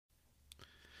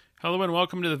Hello and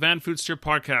welcome to the Vanfoodster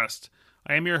podcast.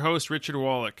 I am your host, Richard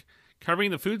Wallach, covering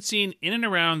the food scene in and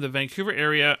around the Vancouver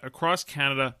area, across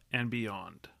Canada, and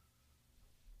beyond.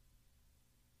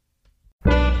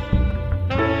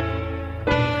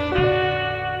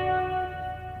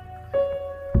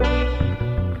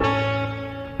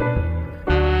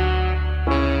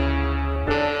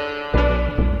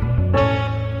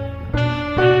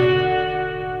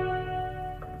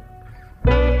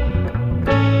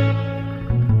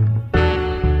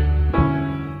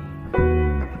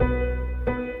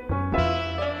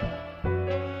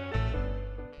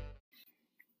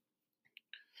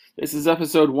 This is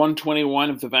episode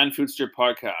 121 of the Vanfoodster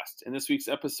podcast. In this week's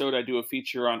episode, I do a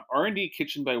feature on R&D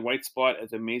Kitchen by White Spot at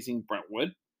the amazing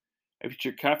Brentwood. I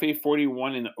feature Cafe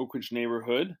 41 in the Oak Ridge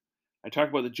neighborhood. I talk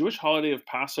about the Jewish holiday of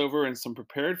Passover and some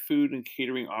prepared food and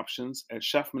catering options at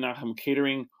Chef Menachem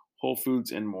Catering, Whole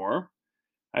Foods, and more.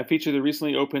 I feature the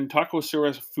recently opened Taco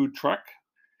Suras food truck.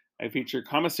 I feature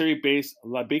commissary-based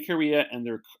La Bakeria and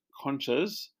their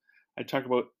conchas. I talk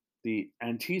about the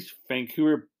Antiques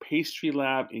Vancouver Pastry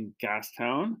Lab in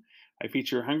Gastown. I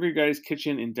feature Hungry Guy's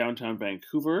Kitchen in downtown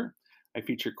Vancouver. I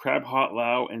feature Crab Hot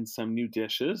Lao and some new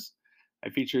dishes. I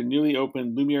feature newly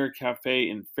opened Lumiere Cafe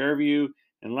in Fairview.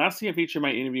 And lastly, I feature my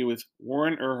interview with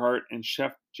Warren Earhart and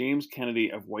Chef James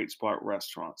Kennedy of White Spot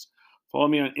Restaurants. Follow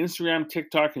me on Instagram,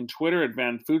 TikTok, and Twitter at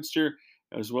Vanfoodster,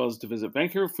 as well as to visit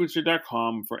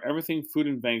VancouverFoodster.com for everything food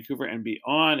in Vancouver and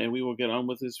beyond. And we will get on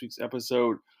with this week's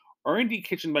episode. R&D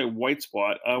Kitchen by White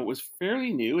Spot was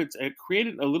fairly new. It's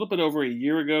created a little bit over a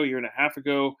year and a half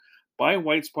ago by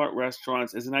White Spot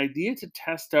Restaurants as an idea to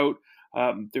test out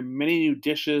their many new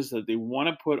dishes that they want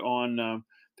to put on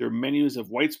their menus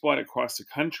of White Spot across the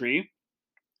country.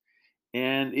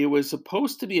 And it was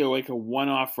supposed to be like a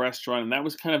one-off restaurant, and that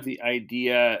was kind of the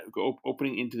idea,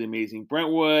 opening into the amazing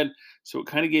Brentwood. So it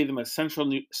kind of gave them a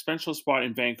special spot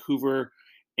in Vancouver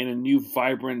in a new,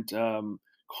 vibrant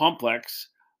complex,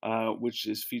 which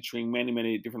is featuring many,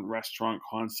 many different restaurant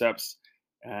concepts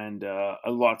and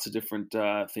lots of different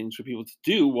things for people to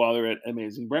do while they're at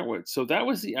Amazing Brentwood. So that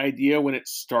was the idea when it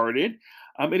started.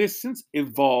 It has since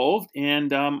evolved,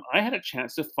 and I had a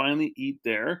chance to finally eat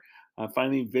there.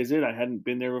 Finally visit. I hadn't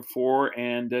been there before,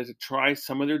 and to try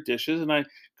some of their dishes. And I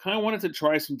kind of wanted to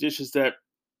try some dishes that,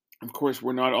 of course,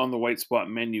 were not on the White Spot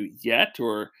menu yet,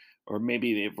 or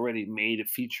maybe they've already made a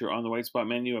feature on the White Spot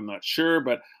menu. I'm not sure,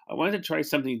 but I wanted to try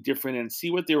something different and see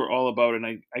what they were all about. And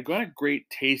I got a great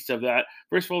taste of that.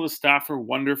 First of all, the staff were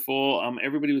wonderful.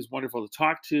 Everybody was wonderful to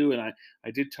talk to, and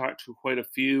I did talk to quite a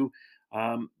few.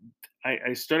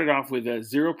 I started off with a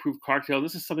zero proof cocktail.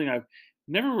 This is something I've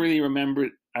never really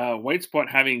remembered White Spot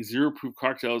having zero proof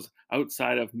cocktails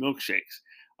outside of milkshakes.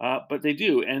 But they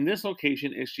do. And this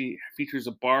location actually features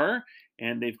a bar,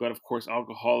 and they've got, of course,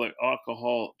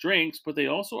 alcohol drinks, but they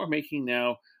also are making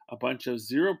now a bunch of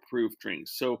zero proof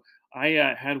drinks. So I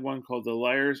had one called the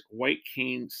Liar's White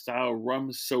Cane Style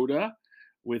Rum Soda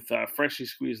with freshly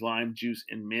squeezed lime juice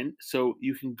and mint. So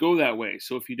you can go that way.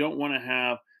 So if you don't want to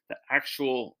have the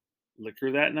actual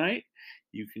liquor that night,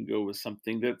 you can go with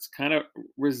something that's kind of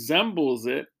resembles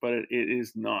it, but it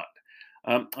is not.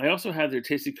 I also had their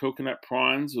tasty coconut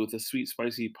prawns with a sweet,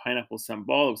 spicy pineapple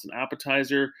sambal. It was an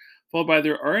appetizer, followed by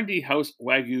their R&D House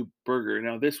Wagyu burger.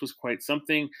 Now, this was quite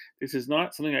something. This is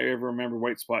not something I ever remember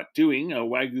White Spot doing. A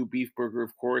Wagyu beef burger,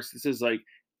 of course. This is like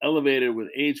elevated with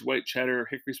aged white cheddar,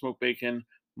 hickory smoked bacon,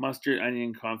 mustard,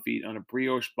 onion confit on a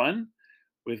brioche bun.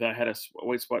 With I had a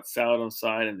White Spot salad on the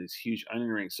side and these huge onion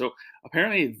rings. So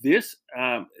apparently, this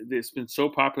it's been so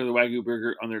popular, the Wagyu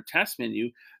burger, on their test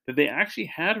menu that they actually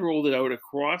had rolled it out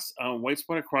across White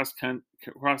Spot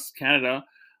across Canada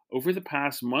over the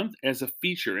past month as a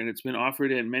feature, and it's been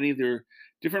offered in many of their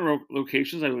different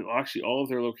locations. Actually all of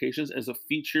their locations as a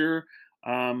feature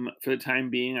for the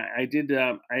time being. I did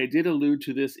allude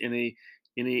to this in a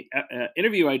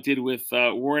interview I did with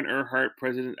Warren Earhart,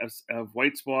 president of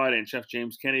White Spot, and Chef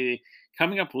James Kennedy.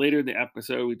 Coming up later in the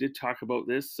episode, we did talk about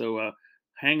this, so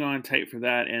hang on tight for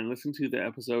that and listen to the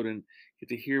episode and get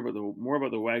to hear about more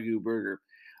about the Wagyu burger.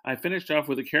 I finished off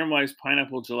with a caramelized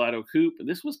pineapple gelato coupe.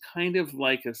 This was kind of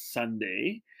like a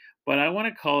sundae, but I want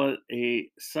to call it a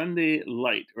Sunday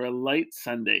light, or a light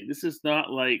sundae. This is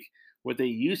not like what they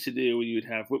used to do when you'd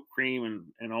have whipped cream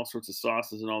and all sorts of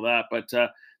sauces and all that, but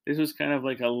this was kind of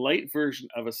like a light version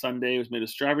of a sundae. It was made of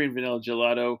strawberry and vanilla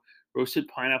gelato, roasted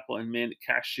pineapple and mint,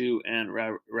 cashew, and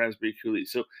raspberry coulis.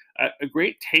 So a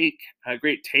great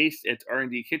taste at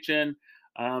R&D Kitchen.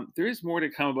 There is more to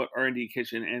come about R&D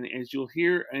Kitchen, and as you'll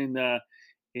hear in the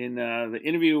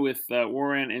interview with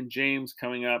Warren and James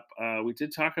coming up, we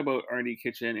did talk about R&D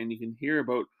Kitchen, and you can hear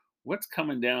about what's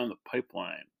coming down the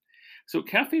pipeline. So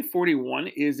Cafe 41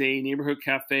 is a neighborhood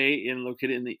cafe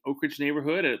located in the Oak Ridge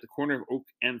neighborhood at the corner of Oak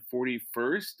and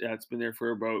 41st. It's been there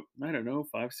for about, I don't know,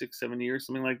 5, 6, 7 years,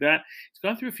 something like that. It's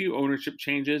gone through a few ownership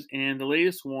changes, and the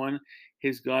latest one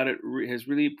has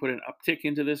really put an uptick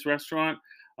into this restaurant,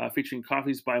 featuring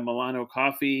coffees by Milano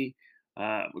Coffee,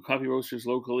 with coffee roasters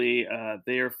locally.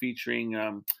 They are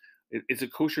featuring. It's a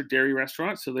kosher dairy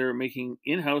restaurant, so they're making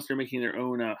in-house. They're making their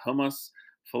own hummus,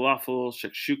 falafel,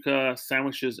 shakshuka,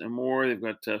 sandwiches, and more. They've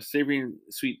got savory and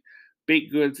sweet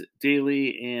baked goods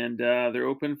daily, and they're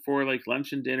open for like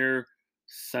lunch and dinner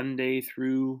Sunday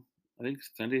through I think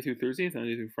Sunday through Thursday,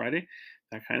 Sunday through Friday,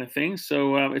 that kind of thing.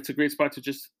 So it's a great spot to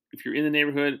just if you're in the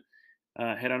neighborhood,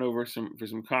 head on over for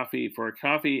some coffee for a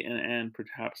coffee and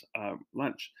perhaps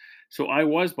lunch. So I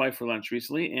was by for lunch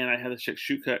recently, and I had a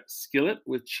shakshuka skillet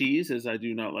with cheese, as I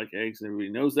do not like eggs, and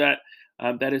everybody knows that.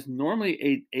 That is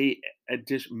normally a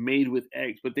dish made with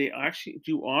eggs, but they actually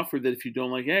do offer that if you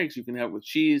don't like eggs, you can have it with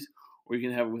cheese or you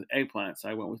can have it with eggplants.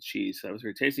 I went with cheese, so that was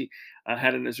very tasty. I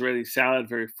had an Israeli salad,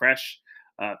 very fresh,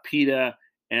 pita,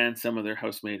 and some of their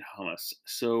house-made hummus.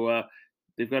 So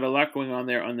they've got a lot going on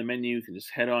there on the menu. You can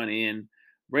just head on in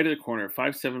right at the corner,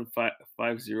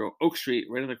 57550 Oak Street,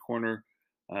 right in the corner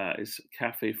is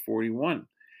Cafe 41.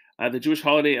 The Jewish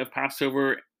holiday of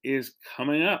Passover is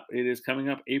coming up. It is coming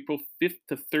up April 5th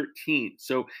to 13th.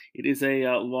 So it is a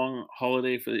long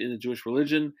holiday in the Jewish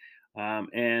religion.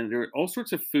 And there are all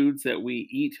sorts of foods that we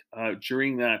eat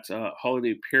during that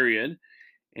holiday period.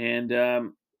 And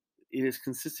it is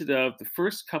consisted of the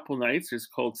first couple nights is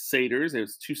called Seder's.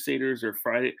 There's two Seder's or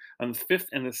Friday on the 5th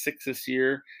and the 6th this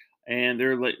year. And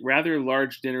they're like rather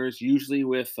large dinners, usually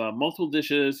with multiple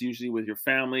dishes, usually with your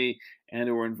family and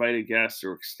or invited guests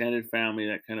or extended family,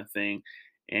 that kind of thing.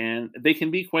 And they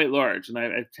can be quite large. And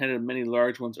I've attended many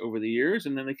large ones over the years,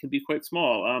 and then they can be quite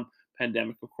small.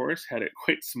 Pandemic, of course, had it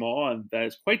quite small, and that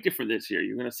is quite different this year.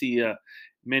 You're going to see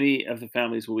many of the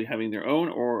families will be having their own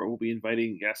or will be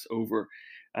inviting guests over.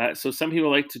 So some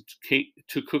people like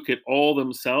to cook it all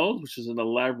themselves, which is an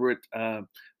elaborate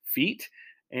feat.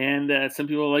 And some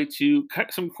people like to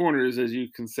cut some corners, as you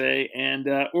can say, and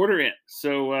order in.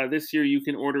 So this year you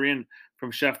can order in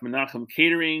from Chef Menachem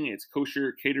Catering. It's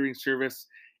kosher catering service,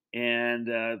 and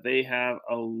they have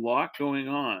a lot going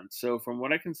on. So from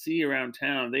what I can see around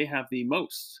town, they have the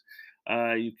most.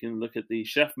 You can look at the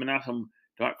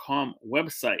chefmenachem.com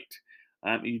website.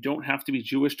 You don't have to be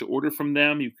Jewish to order from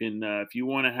them. You can, if you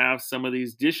want to have some of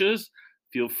these dishes,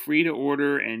 feel free to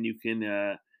order, and you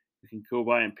can go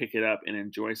by and pick it up and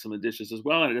enjoy some of the dishes as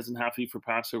well. And it doesn't have to be for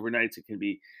Passover nights; it can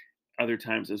be other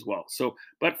times as well. So,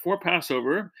 but for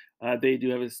Passover, they do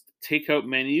have a takeout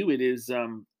menu. It is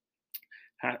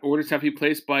orders have to be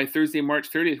placed by Thursday,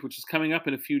 March 30th, which is coming up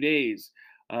in a few days.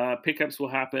 Pickups will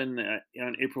happen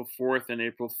on April 4th and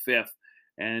April 5th.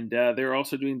 And they're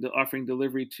also offering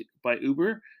delivery by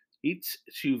Uber Eats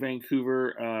to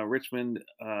Vancouver, Richmond,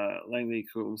 Langley,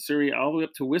 Surrey, all the way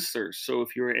up to Whistler. So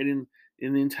if you're in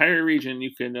the entire region,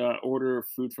 you can order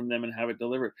food from them and have it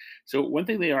delivered. So one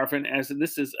thing they offer, and as I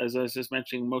was just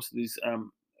mentioning, most of these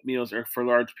meals are for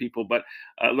large people, but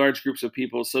large groups of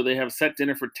people. So they have set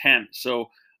dinner for 10. So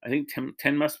I think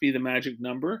 10 must be the magic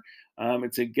number.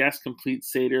 It's a guest complete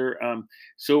Seder.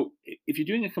 So if you're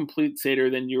doing a complete Seder,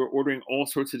 then you're ordering all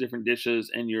sorts of different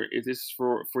dishes, and it is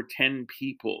for 10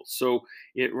 people. So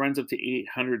it runs up to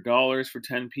 $800 for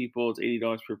 10 people. It's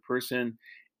 $80 per person.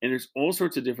 And there's all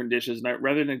sorts of different dishes. And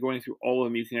rather than going through all of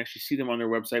them, you can actually see them on their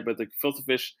website. But the filter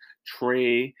fish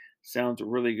tray sounds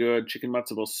really good. Chicken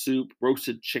matzo ball soup,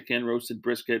 roasted chicken, roasted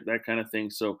brisket, that kind of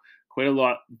thing. So quite a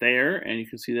lot there, and you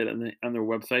can see that on their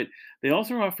website. They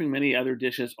also are offering many other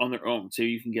dishes on their own. So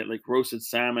you can get like roasted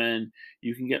salmon.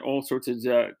 You can get all sorts of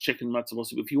chicken matzo ball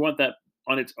soup if you want that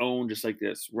on its own, just like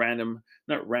this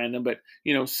not random, but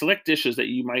select dishes that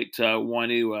you might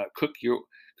want to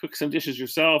cook some dishes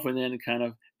yourself and then kind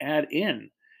of add in.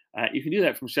 You can do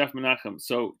that from Chef Menachem.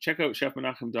 So check out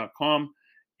chefmenachem.com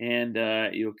and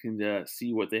you can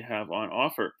see what they have on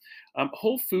offer.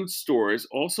 Whole Foods stores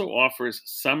also offers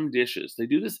some dishes. They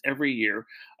do this every year.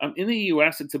 In the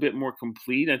U.S., it's a bit more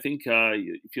complete. I think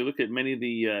if you look at many of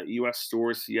the U.S.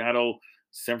 stores, Seattle,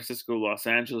 San Francisco, Los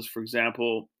Angeles, for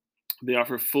example, they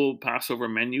offer full Passover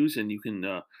menus, and you can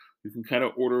kind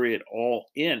of order it all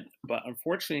in. But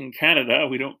unfortunately, in Canada,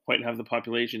 we don't quite have the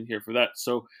population here for that,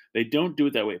 so they don't do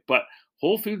it that way. But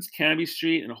Whole Foods Canby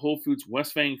Street and Whole Foods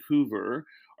West Vancouver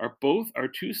are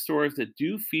two stores that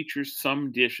do feature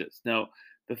some dishes. Now,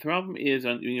 the problem is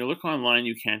when you look online,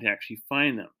 you can't actually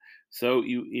find them. So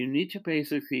you need to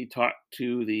basically talk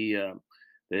to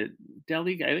the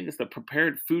deli. I think it's the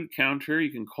prepared food counter.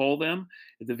 You can call them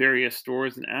at the various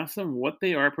stores and ask them what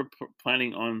they are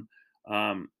planning on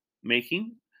um,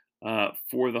 making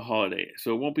for the holiday.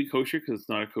 So it won't be kosher because it's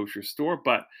not a kosher store,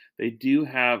 but they do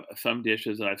have some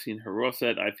dishes. I've seen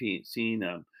haroset. I've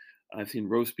seen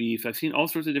roast beef. I've seen all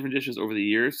sorts of different dishes over the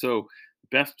years. So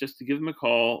best just to give them a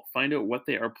call, find out what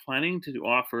they are planning to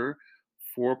offer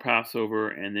for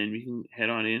Passover, and then you can head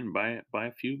on in and buy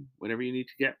a few, whatever you need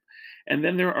to get. And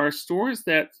then there are stores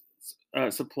that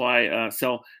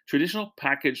sell traditional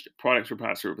packaged products for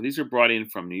Passover. These are brought in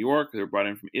from New York. They're brought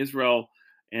in from Israel,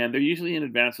 and they're usually in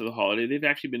advance of the holiday. They've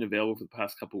actually been available for the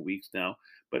past couple of weeks now.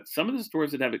 But some of the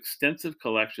stores that have extensive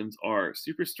collections are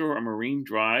Superstore on Marine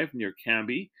Drive near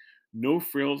Canby, No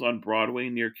Frills on Broadway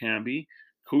near Canby,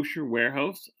 Kosher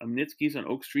Warehouse, Amnitsky's on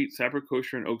Oak Street, Sapper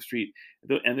Kosher on Oak Street,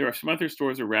 and there are some other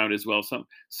stores around as well. Some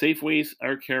Safeways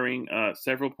are carrying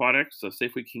several products. So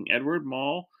Safeway King Edward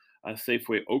Mall,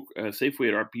 Safeway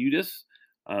at Arbutus,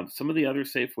 some of the other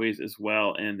Safeways as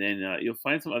well, and then you'll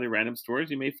find some other random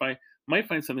stores. You might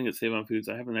find something at Save on Foods.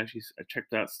 I haven't actually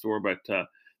checked that store, but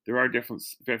there are different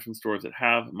stores that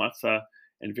have matzah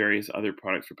and various other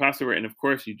products for Passover. And of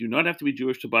course, you do not have to be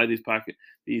Jewish to buy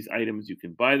these items. You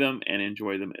can buy them and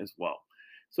enjoy them as well.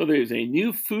 So there's a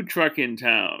new food truck in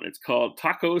town. It's called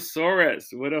Tacosaurus.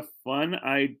 What a fun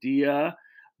idea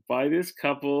by this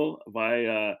couple,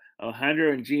 by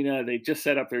Alejandro and Gina. They just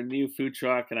set up their new food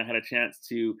truck, and I had a chance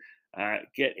to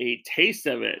get a taste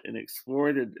of it and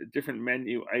explore the different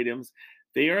menu items.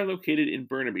 They are located in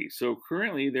Burnaby. So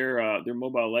currently, their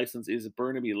mobile license is a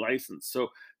Burnaby license. So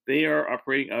they are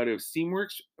operating out of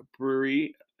Steamworks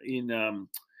Brewery in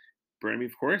Burnaby,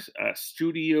 of course,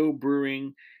 Studio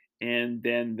Brewing, and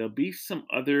then there'll be some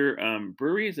other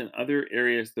breweries and other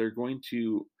areas they're going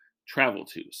to travel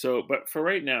to. So, but for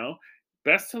right now,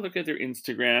 best to look at their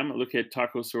Instagram, look at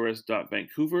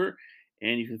tacosaurus.vancouver,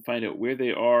 and you can find out where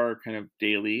they are kind of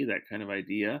daily, that kind of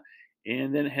idea.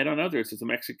 And then head on out there. So it's a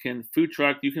Mexican food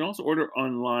truck. You can also order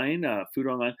online, food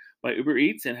online by Uber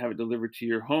Eats and have it delivered to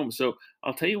your home. So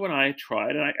I'll tell you what I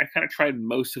tried, and I kind of tried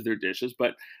most of their dishes,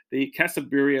 but the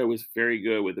quesadilla was very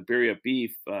good with the birria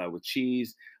beef with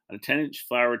cheese, on a 10-inch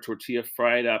flour tortilla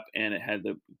fried up, and it had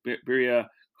the birria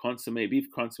beef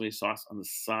consomme sauce on the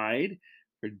side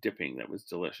for dipping. That was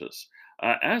delicious.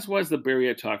 As was the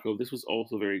birria taco. This was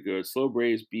also very good. Slow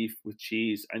braised beef with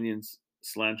cheese, onions,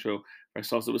 cilantro, or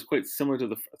salsa. It was quite similar to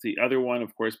the other one,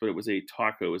 of course, but it was a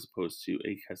taco as opposed to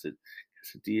a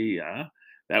quesadilla.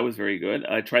 That was very good.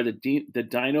 I tried the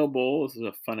Dino Bowl. This is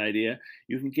a fun idea.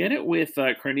 You can get it with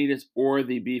carnitas or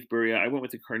the beef birria. I went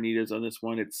with the carnitas on this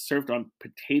one. It's served on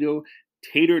potato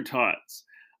tater tots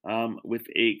with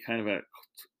a kind of a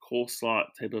coleslaw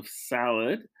type of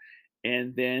salad,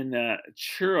 and then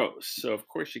churros. So of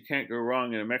course you can't go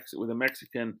wrong with a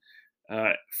Mexican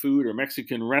food or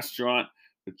Mexican restaurant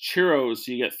with churros.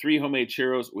 So you get 3 homemade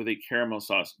churros with a caramel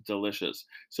sauce. Delicious.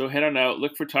 So head on out,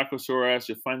 look for Tacosaurus.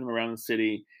 You'll find them around the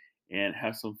city and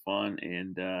have some fun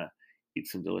and eat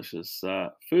some delicious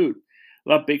food.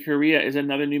 La Bakeria is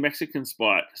another New Mexican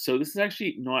spot. So this is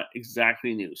actually not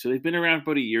exactly new. So they've been around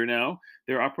about a year now.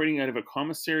 They're operating out of a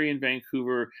commissary in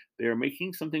Vancouver. They're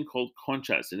making something called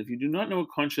conchas. And if you do not know what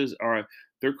conchas are,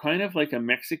 they're kind of like a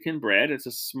Mexican bread. It's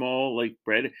a small like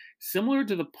bread, similar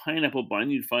to the pineapple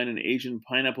bun you'd find an Asian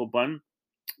pineapple bun,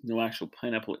 no actual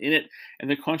pineapple in it.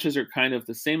 And the conchas are kind of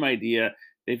the same idea.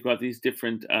 They've got these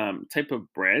different type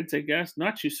of breads, I guess,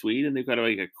 not too sweet, and they've got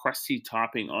like a crusty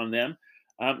topping on them.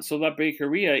 So La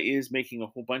Bakeria is making a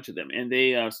whole bunch of them, and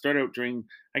they started out during,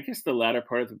 I guess, the latter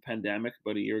part of the pandemic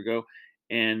about a year ago,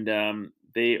 and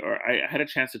they are. I had a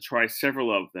chance to try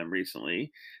several of them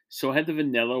recently. So I had the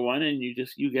vanilla one, and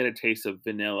you get a taste of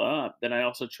vanilla. Then I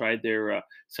also tried their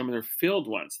some of their filled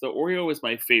ones. The Oreo is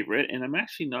my favorite, and I'm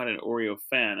actually not an Oreo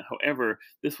fan. However,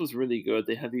 this was really good.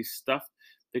 They had these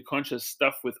the concha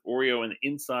stuffed with Oreo on the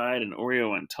inside and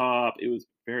Oreo on top. It was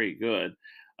very good.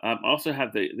 Also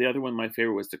have the other one. My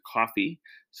favorite was the coffee.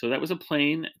 So that was a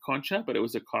plain concha, but it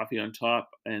was a coffee on top,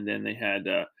 and then they had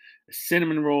a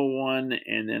cinnamon roll one,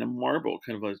 and then a marble,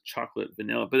 kind of like chocolate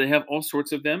vanilla. But they have all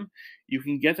sorts of them. You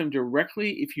can get them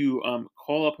directly if you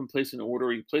call up and place an order.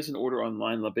 Or you place an order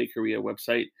online, La Bakeria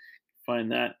website, find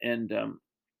that, and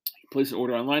place an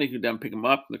order online. You can down pick them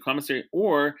up in the commissary,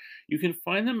 or you can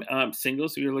find them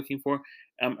singles if you're looking for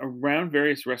around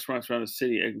various restaurants around the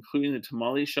city, including the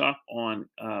Tamale Shop on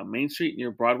Main Street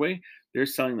near Broadway. They're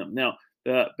selling them now.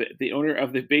 The owner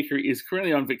of the bakery is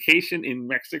currently on vacation in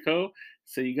Mexico,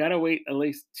 so you got to wait at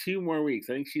least 2 more weeks.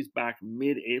 I think she's back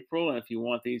mid-April, and if you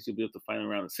want these, you'll be able to find them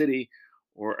around the city,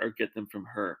 or get them from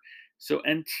her. So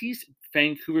Antiste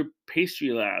Vancouver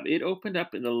Pastry Lab, it opened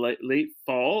up in the late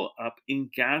fall up in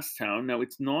Gastown. Now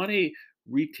it's not a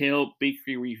retail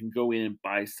bakery where you can go in and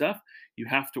buy stuff. You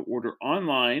have to order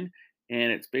online,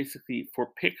 and it's basically for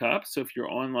pickup. So if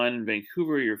you're online in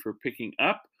Vancouver, you're for picking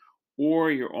up, or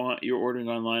you're ordering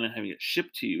online and having it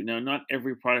shipped to you. Now, not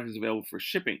every product is available for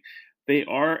shipping. They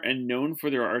are and known for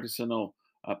their artisanal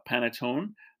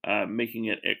panettone, making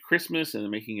it at Christmas, and they're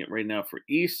making it right now for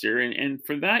Easter. And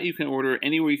for that, you can order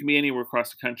anywhere. You can be anywhere across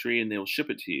the country, and they'll ship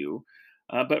it to you.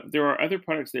 But there are other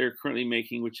products they are currently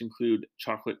making, which include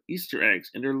chocolate Easter eggs,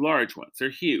 and they're large ones. They're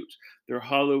huge. They're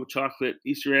hollow chocolate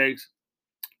Easter eggs,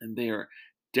 and they are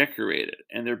decorated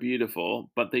and they're beautiful,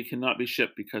 but they cannot be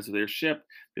shipped because if they're shipped,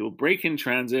 they will break in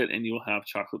transit and you'll have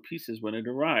chocolate pieces when it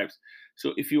arrives.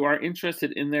 So if you are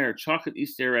interested in their chocolate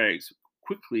Easter eggs,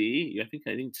 quickly, I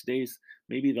think today's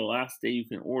maybe the last day you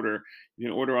can order. You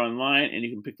can order online and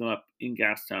you can pick them up in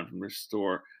Gastown from their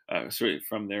store,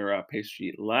 from their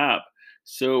pastry lab.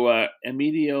 So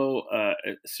Emilio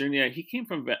Cernia, he came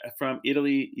from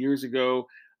Italy years ago,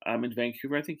 in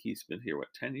Vancouver. I think he's been here, what,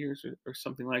 10 years or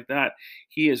something like that.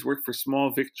 He has worked for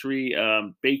Small Victory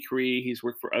Bakery. He's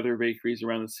worked for other bakeries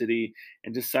around the city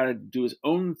and decided to do his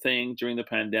own thing during the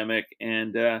pandemic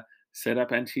and set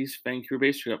up Antiste Vancouver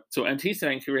Bakery. So Antiste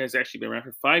Vancouver has actually been around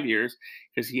for 5 years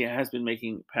because he has been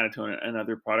making panettone and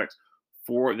other products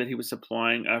for that he was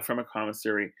supplying from a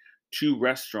commissary to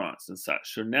restaurants and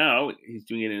such. So now he's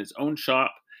doing it in his own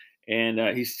shop,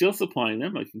 and he's still supplying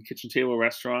them, like in kitchen table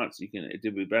restaurants. You can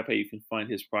with Beppe, you can find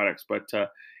his products, but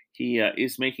he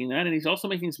is making that, and he's also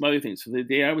making some other things. So the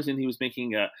day I was in, he was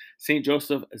making Saint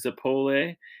Joseph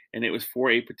Zappole, and it was for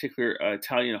a particular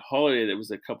Italian holiday that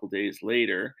was a couple days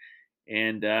later.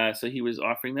 And so he was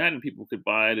offering that, and people could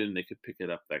buy it and they could pick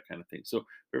it up, that kind of thing. So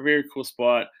a very cool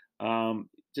spot.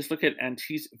 Just look at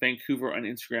Antiste Vancouver on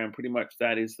Instagram. Pretty much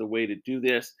that is the way to do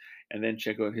this, and then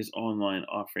check out his online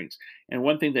offerings. And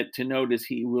one thing that to note is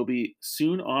he will be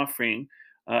soon offering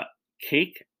uh,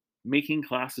 cake making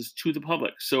classes to the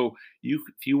public. So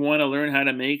if you want to learn how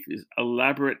to make these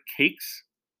elaborate cakes,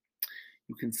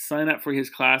 you can sign up for his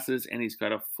classes, and he's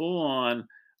got a full-on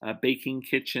baking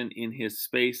kitchen in his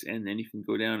space, and then you can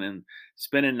go down and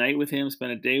spend a night with him,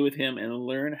 spend a day with him, and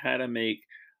learn how to make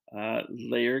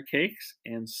layer cakes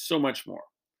and so much more.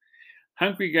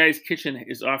 Hungry Guy's Kitchen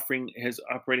is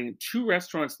operating two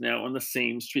restaurants now on the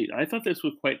same street. I thought this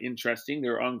was quite interesting.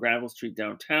 They're on Gravel Street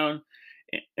downtown,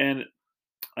 and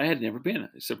I had never been.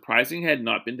 Surprising, I had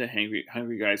not been to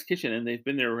Hungry Guy's Kitchen, and they've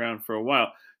been there around for a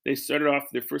while. They started off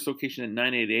their first location at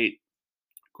 988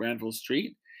 Granville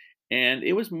Street, and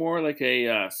it was more like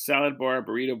a salad bar,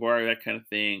 burrito bar, that kind of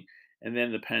thing. And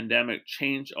then the pandemic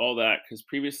changed all that because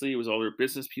previously it was all their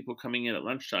business people coming in at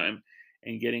lunchtime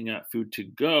and getting food to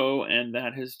go, and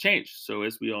that has changed. So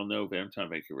as we all know, downtown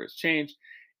Vancouver has changed,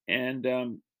 and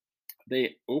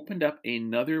they opened up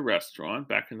another restaurant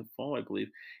back in the fall, I believe.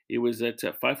 It was at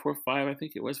 545, I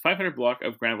think it was 500 block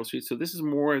of Granville Street. So this is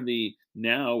more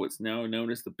what's now known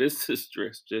as the business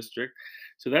district.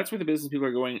 So that's where the business people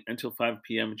are going until 5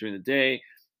 p.m. during the day.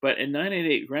 But in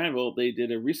 988 Granville, they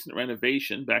did a recent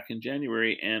renovation back in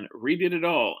January and redid it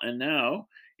all. And now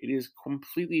it is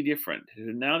completely different.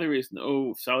 Now there is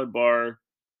no salad bar,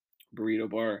 burrito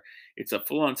bar. It's a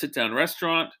full-on sit-down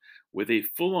restaurant with a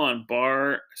full-on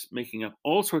bar, making up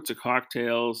all sorts of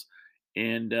cocktails,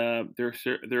 and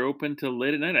they're open till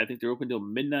late at night. I think they're open till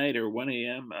midnight or 1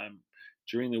 a.m.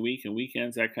 During the week and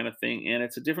weekends, that kind of thing. And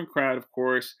it's a different crowd, of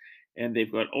course, and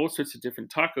they've got all sorts of different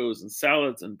tacos and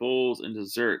salads and bowls and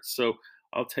desserts. So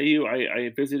I'll tell you, I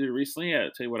visited recently.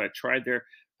 I'll tell you what I tried there.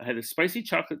 I had a spicy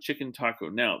chocolate chicken taco.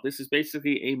 Now, this is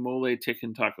basically a mole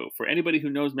chicken taco. For anybody who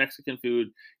knows Mexican food,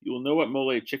 you will know what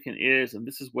mole chicken is, and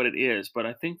this is what it is. But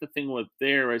I think the thing with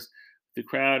there is the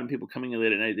crowd and people coming in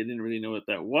late at night, they didn't really know what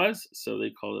that was, so they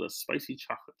called it a spicy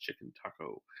chocolate chicken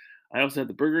taco. I also had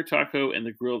the burger taco and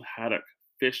the grilled haddock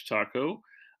fish taco.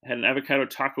 I had an avocado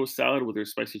taco salad with their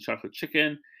spicy chocolate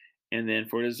chicken. And then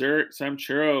for dessert, some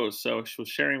churros. So she was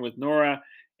sharing with Nora,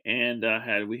 and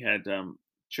we had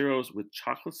churros with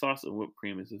chocolate sauce and whipped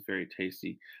cream. This is very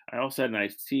tasty. I also had an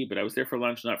iced tea, but I was there for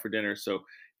lunch, not for dinner. So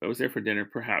if I was there for dinner,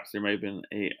 perhaps there might have been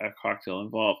a cocktail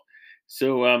involved.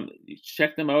 So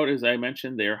check them out. As I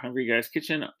mentioned, they are Hungry Guy's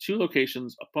Kitchen, two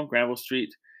locations up on Granville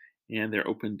Street, and they're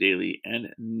open daily and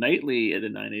nightly at the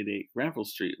 988 Granville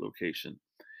Street location.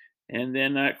 And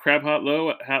then Crab Hot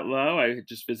Lao, I had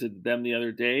just visited them the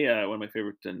other day. One of my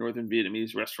favorite northern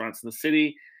Vietnamese restaurants in the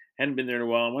city. Hadn't been there in a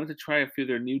while. I wanted to try a few of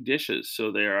their new dishes, so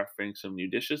they are offering some new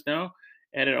dishes now.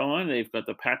 Added on, they've got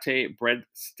the pate bread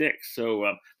sticks.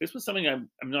 So this was something I'm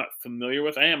not familiar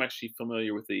with. I am actually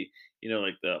familiar with the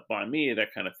like the banh mi,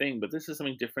 that kind of thing. But this is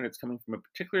something different. It's coming from a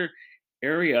particular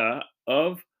area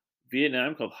of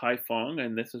Vietnam called Hai Phong,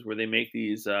 and this is where they make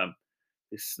this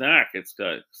snack. It's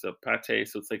a pate,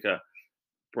 so it's like a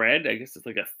bread. I guess it's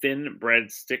like a thin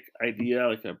bread stick idea,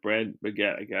 like a bread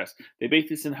baguette, I guess. They bake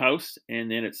this in house, and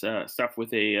then it's stuffed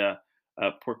with a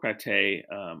pork pate,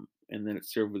 and then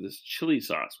it's served with this chili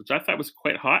sauce, which I thought was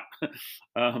quite hot.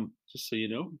 Just so you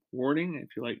know, warning: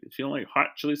 if you don't like hot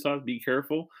chili sauce, be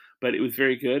careful. But it was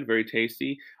very good, very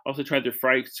tasty. Also tried their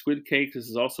fried squid cake. This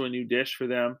is also a new dish for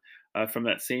them from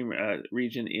that same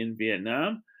region in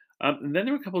Vietnam. And then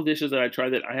there were a couple of dishes that I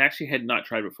tried that I actually had not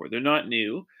tried before. They're not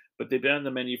new, but they've been on the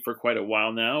menu for quite a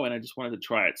while now, and I just wanted to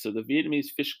try it. So the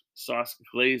Vietnamese fish sauce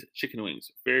glazed chicken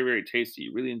wings, very, very tasty.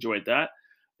 Really enjoyed that.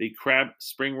 The crab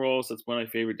spring rolls, that's one of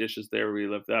my favorite dishes there.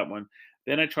 Really loved that one.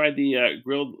 Then I tried the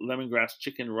grilled lemongrass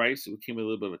chicken rice. It came with a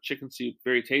little bit of a chicken soup,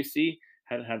 very tasty.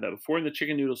 Hadn't had that before. And the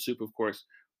chicken noodle soup, of course,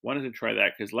 wanted to try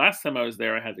that because last time I was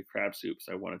there, I had the crab soup,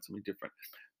 so I wanted something different.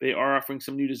 They are offering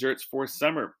some new desserts for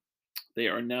summer. They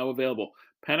are now available.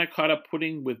 Panna cotta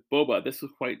pudding with boba. This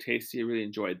was quite tasty. I really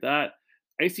enjoyed that.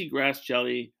 Icy grass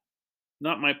jelly,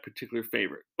 not my particular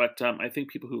favorite, but I think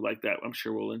people who like that, I'm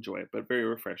sure will enjoy it, but very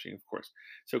refreshing, of course.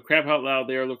 So Crab Out Loud,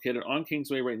 they are located on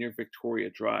Kingsway right near Victoria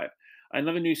Drive.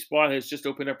 Another new spot has just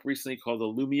opened up recently called the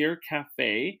Lumiere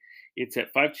Cafe. It's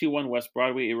at 521 West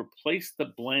Broadway. It replaced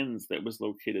the Blends that was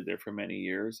located there for many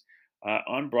years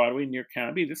on Broadway near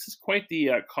Canby. This is quite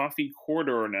the coffee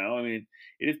corridor now. I mean,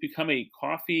 it has become a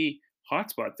coffee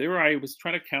hotspot. I was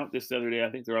trying to count this the other day. I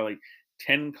think there are like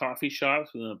 10 coffee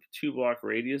shops within a 2 block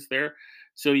radius there.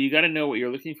 So you got to know what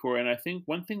you're looking for. And I think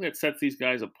one thing that sets these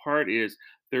guys apart is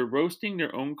they're roasting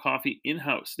their own coffee in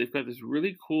house. They've got this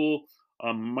really cool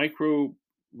micro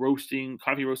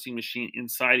coffee roasting machine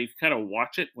inside. You can kind of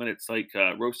watch it when it's like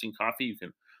roasting coffee. You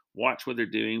can watch what they're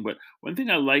doing. But one thing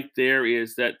I like there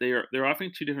is that they're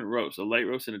offering two different roasts, a light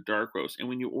roast and a dark roast. And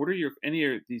when you order any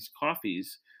of these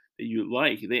coffees that you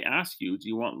like, they ask you, do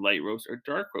you want light roast or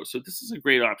dark roast? So this is a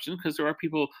great option because there are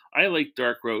people, I like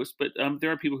dark roast, but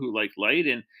there are people who like light,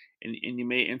 and you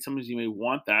may, and sometimes you may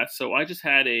want that. So I just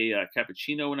had a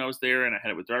cappuccino when I was there, and I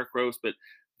had it with dark roast, but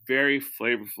very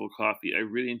flavorful coffee. I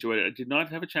really enjoyed it. I did not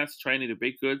have a chance to try any of the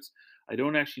baked goods. I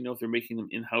don't actually know if they're making them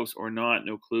in house or not,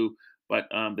 no clue. But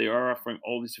they are offering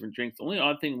all these different drinks. The only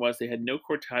odd thing was they had no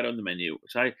cortado on the menu,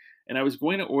 I was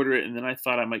going to order it, and then I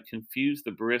thought I might confuse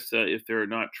the barista if they're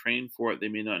not trained for it. They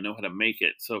may not know how to make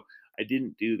it, so I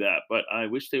didn't do that. But I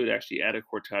wish they would actually add a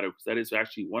cortado because that is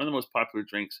actually one of the most popular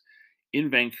drinks in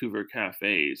Vancouver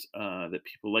cafes that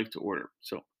people like to order.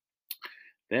 So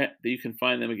that you can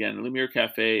find them again, Lumiere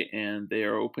Cafe, and they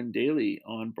are open daily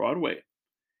on Broadway.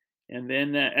 And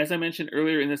then, as I mentioned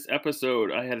earlier in this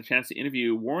episode, I had a chance to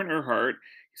interview Warren Erhardt.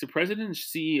 He's the president and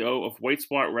CEO of White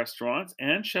Spot Restaurants,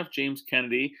 and Chef James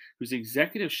Kennedy, who's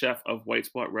executive chef of White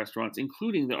Spot Restaurants,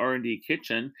 including the R&D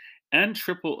Kitchen and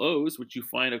Triple O's, which you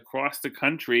find across the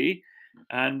country.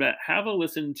 And have a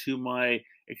listen to my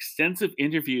extensive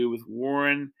interview with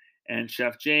Warren and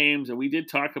Chef James. And we did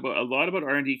talk about a lot about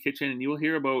R&D Kitchen, and you'll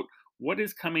hear about what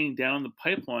is coming down the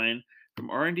pipeline from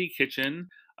R&D Kitchen,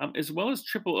 as well as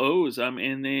Triple O's.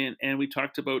 And we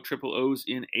talked about Triple O's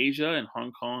in Asia and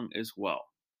Hong Kong as well.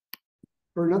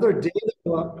 For another day,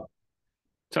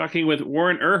 Talking with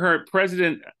Warren Erhardt,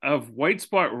 president of White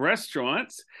Spot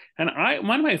Restaurants. And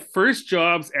one of my first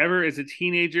jobs ever as a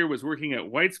teenager was working at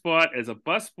White Spot as a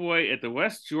busboy at the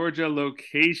West Georgia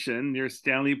location near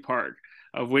Stanley Park,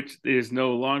 of which it is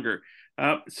no longer.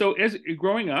 So as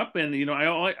growing up, and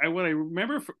what I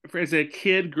remember as a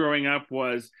kid growing up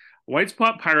was White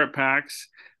Spot Pirate Packs,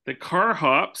 the car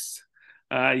hops.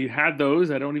 You had those.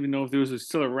 I don't even know if those are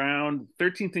still around.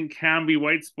 13th and Canby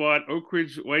White Spot, Oak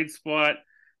Ridge White Spot.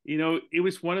 It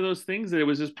was one of those things that it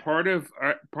was just part of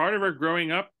our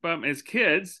growing up as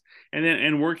kids,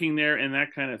 and working there and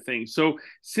that kind of thing. So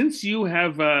since you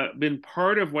have been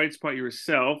part of White Spot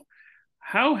yourself,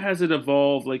 how has it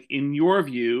evolved, like in your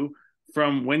view,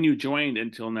 from when you joined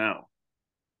until now?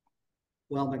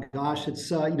 well, my gosh, it's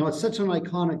it's such an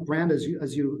iconic brand as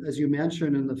you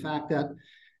mentioned, and the fact that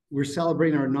we're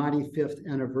celebrating our 95th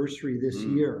anniversary this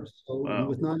year. So Wow.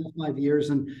 with 95 years,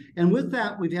 and with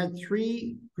that, we've had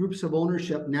three groups of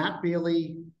ownership. Nat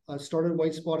Bailey started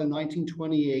White Spot in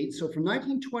 1928. So from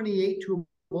 1928 to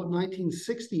about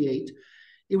 1968,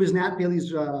 it was Nat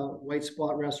Bailey's White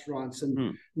Spot restaurants,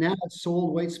 and Nat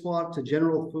sold White Spot to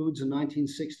General Foods in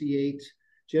 1968.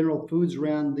 General Foods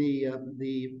ran the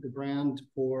brand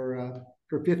for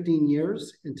 15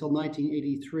 years until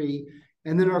 1983.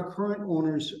 And then our current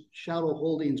owners, Shadow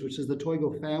Holdings, which is the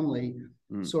Toigo family,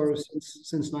 sort of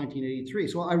since 1983.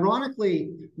 So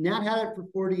ironically, Nat had it for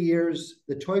 40 years.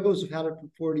 The Toygos have had it for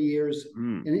 40 years.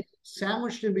 And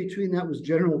sandwiched in between that was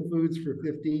General Foods for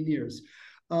 15 years.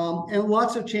 And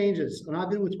lots of changes. And I've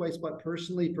been with White Spot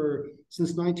personally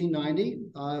since 1990.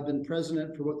 I've been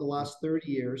president for the last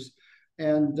 30 years.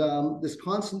 And this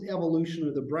constant evolution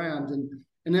of the brand.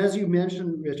 And as you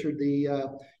mentioned, Richard,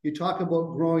 you talk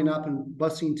about growing up and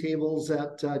bussing tables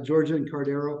at Georgia and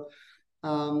Cardero.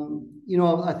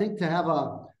 I think to have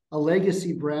a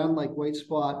legacy brand like White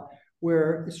Spot,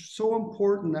 where it's so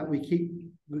important that we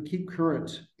keep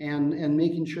current and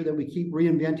making sure that we keep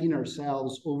reinventing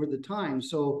ourselves over the time.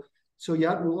 So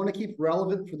yeah, we want to keep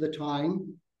relevant for the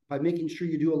time by making sure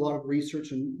you do a lot of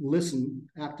research and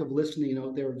active listening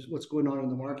out there of what's going on in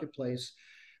the marketplace.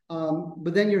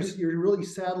 But then you're really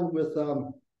saddled with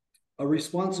a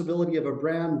responsibility of a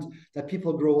brand that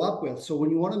people grow up with. So when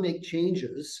you want to make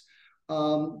changes,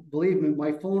 believe me,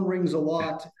 my phone rings a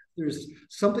lot. There's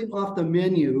something off the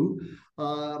menu.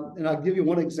 And I'll give you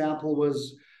one example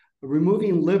was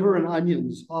removing liver and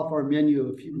onions off our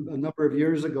menu a number of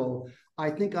years ago. I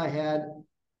think I had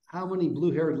how many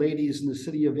blue-haired ladies in the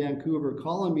city of Vancouver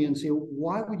calling me and saying,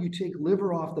 why would you take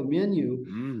liver off the menu?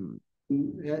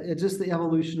 It's just the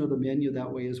evolution of the menu that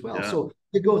way as well. Yeah. So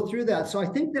to go through that. So I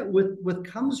think that what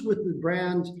comes with the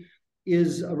brand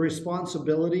is a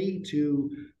responsibility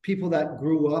to people that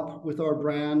grew up with our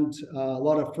brand, a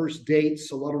lot of first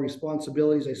dates, a lot of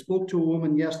responsibilities. I spoke to a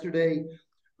woman yesterday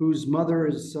whose grandmother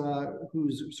is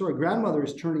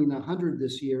turning 100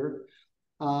 this year.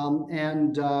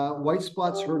 And White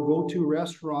Spot's her go-to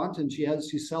restaurant, and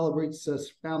she celebrates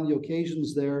family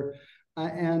occasions there.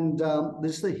 And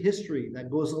this is the history that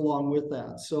goes along with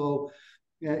that. So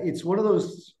it's one of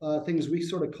those things we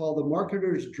sort of call the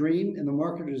marketer's dream and the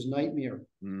marketer's nightmare.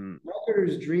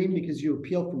 Marketer's dream because you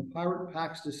appeal from pirate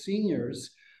packs to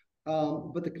seniors,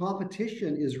 but the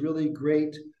competition is really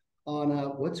great on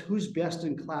who's best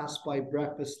in class by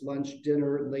breakfast, lunch,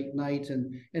 dinner, late night,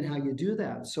 and how you do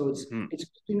that. So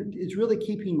it's really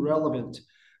keeping relevant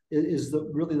is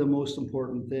really the most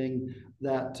important thing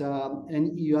that,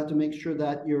 and you have to make sure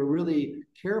that you're really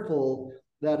careful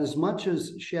that as much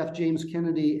as Chef James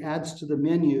Kennedy adds to the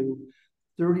menu,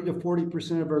 30 to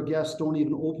 40% of our guests don't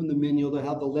even open the menu. They'll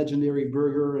have the legendary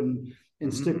burger and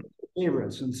stick with their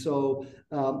favorites. And so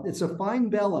it's a fine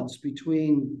balance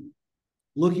between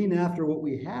looking after what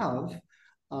we have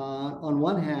on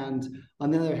one hand,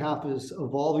 on the other half is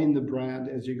evolving the brand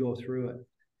as you go through it.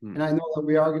 And I know that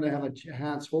we are going to have a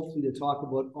chance, hopefully, to talk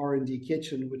about R&D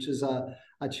Kitchen, which is a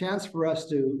chance for us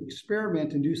to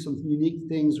experiment and do some unique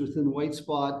things within White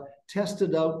Spot, test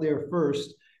it out there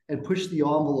first, and push the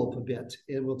envelope a bit.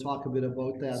 And we'll talk a bit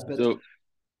about that. But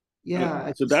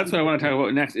so that's what I want to talk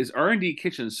about next is R&D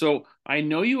Kitchen. So I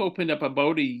know you opened up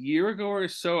about a year ago or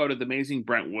so out of the amazing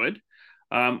Brentwood.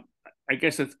 I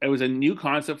guess it was a new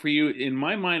concept for you. In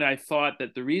my mind, I thought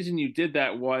that the reason you did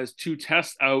that was to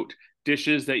test out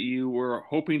dishes that you were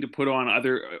hoping to put on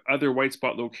other White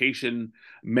Spot location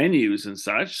menus and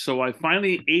such. So I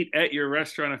finally ate at your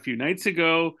restaurant a few nights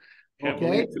ago.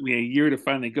 Okay. It took me a year to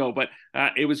finally go, but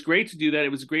it was great to do that.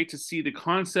 It was great to see the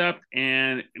concept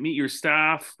and meet your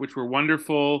staff, which were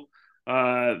wonderful.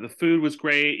 The food was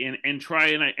great, and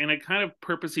I kind of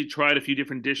purposely tried a few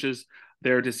different dishes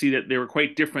there to see that they were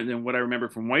quite different than what I remember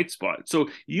from White Spot. So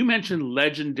you mentioned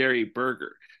Legendary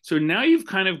Burger. So now you've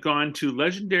kind of gone to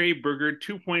Legendary Burger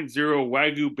 2.0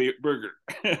 Wagyu Burger.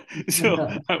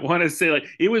 So I want to say, like,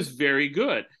 it was very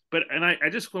good. But I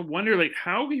just wonder, like,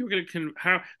 how you were going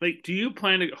to do you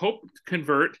plan to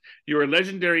convert your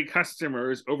Legendary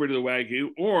customers over to the Wagyu,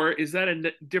 or is that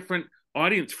a different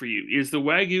audience for you? Is the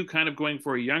Wagyu kind of going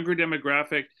for a younger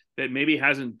demographic that maybe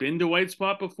hasn't been to White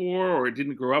Spot before or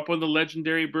didn't grow up on the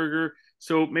Legendary Burger?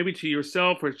 So maybe to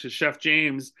yourself or to Chef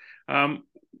James,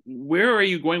 where are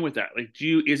you going with that? Like,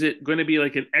 is it going to be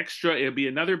like an extra? It'll be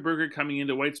another burger coming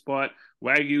into White Spot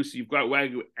Wagyu. So you've got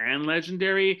Wagyu and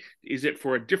Legendary. Is it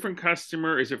for a different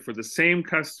customer? Is it for the same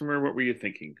customer? What were you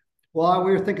thinking? Well,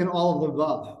 we were thinking all of the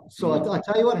above. So I'll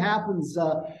tell you what happens,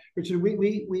 Richard.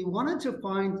 We wanted to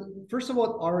find, first of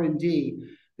all, R&D.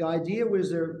 The idea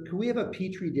was could we have a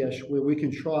petri dish where we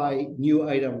can try new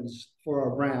items for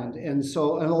our brand? And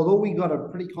although we got a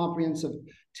pretty comprehensive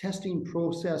testing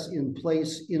process in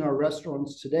place in our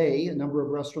restaurants today, a number of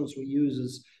restaurants we use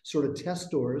as sort of test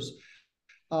stores,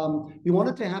 we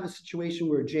wanted to have a situation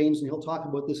where James, and he'll talk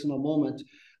about this in a moment,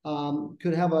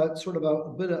 could have a sort of a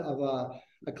bit of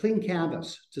a clean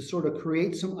canvas to sort of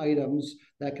create some items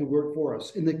that could work for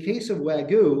us. In the case of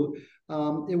Wagyu,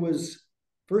 it was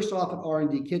first off at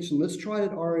R&D Kitchen. Let's try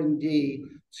it at R&D,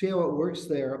 see how it works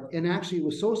there. And actually, it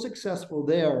was so successful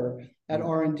there at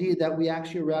R&D that we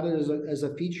actually ran it as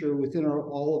a feature within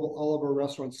all of our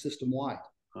restaurants system wide.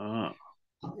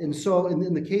 And so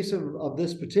in the case of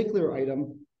this particular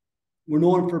item, we're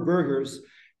known for burgers,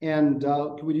 and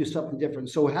can we do something different?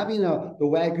 So having the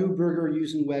Wagyu burger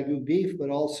using Wagyu beef, but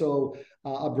also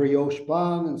a brioche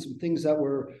bun and some things that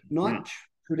were not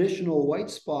traditional white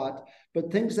spot, but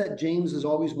things that James has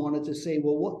always wanted to say,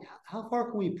 well, how far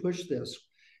can we push this?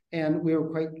 And we were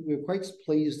quite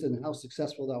pleased in how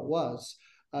successful that was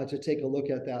to take a look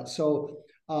at that. So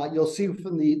you'll see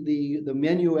from the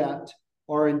menu at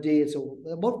R&D, it's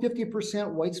about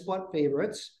 50% white spot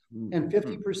favorites and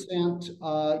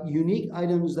 50% unique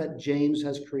items that James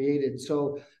has created.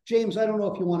 So James, I don't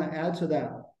know if you want to add to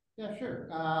that. Yeah, sure.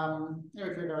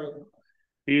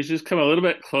 You just come a little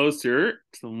bit closer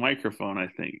to the microphone, I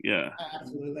think. Yeah.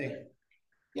 Absolutely.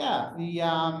 Yeah,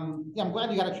 I'm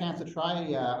glad you got a chance to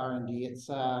try R&D. It's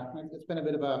been a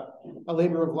bit of a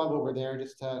labor of love over there,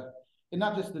 and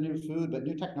not just the new food, but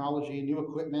new technology, new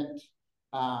equipment.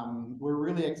 We're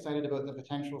really excited about the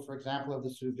potential, for example, of the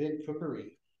sous vide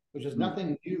cookery, which is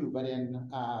nothing new, but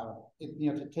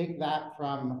to take that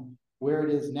from where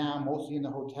it is now, mostly in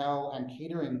the hotel and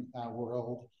catering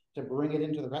world, to bring it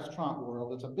into the restaurant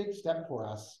world, it's a big step for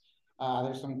us.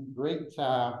 There's some great,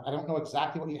 I don't know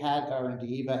exactly what you had at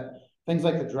R&D, but things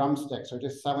like the drumsticks are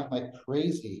just selling like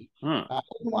crazy. I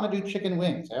didn't want to do chicken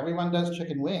wings. Everyone does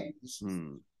chicken wings.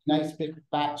 Nice big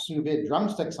fat sous vide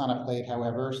drumsticks on a plate,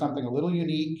 however, something a little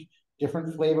unique,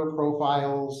 different flavor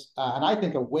profiles, and I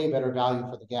think a way better value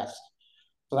for the guest.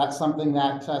 So that's something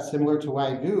that similar to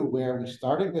Wagyu, where we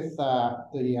started with the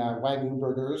Wagyu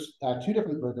burgers, 2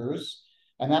 different burgers,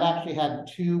 and that actually had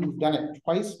 2. We've done it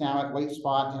twice now at White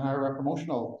Spot in our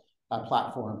promotional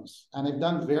platforms, and they've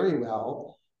done very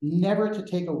well. Never to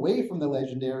take away from the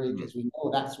legendary, because we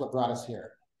know that's what brought us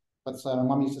here. But my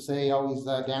mom used to say, always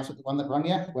dance with the one that brung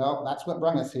you. Well, that's what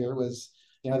brung us here was,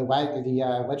 the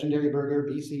legendary burger,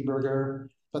 BC burger.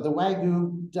 But the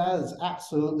Wagyu does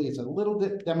absolutely, it's a little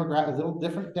bit a little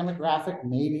different demographic,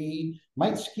 maybe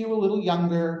might skew a little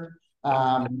younger.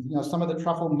 Some of the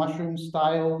truffle mushroom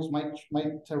styles might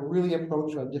really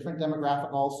approach a different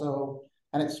demographic also,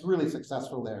 and it's really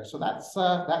successful there. So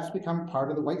that's become part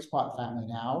of the White Spot family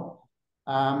now.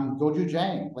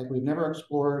 Gochujang, like we've never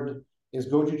explored. Is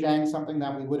gochujang something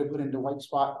that we would have put into White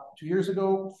Spot 2 years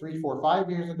ago, 3, 4, 5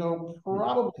 years ago?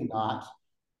 Probably not.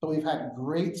 But we've had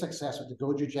great success with the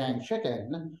gochujang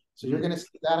chicken. So you're going to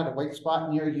see that at a White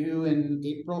Spot near you in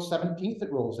April 17th.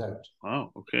 It rolls out.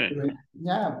 Wow. Okay.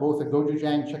 Yeah, both a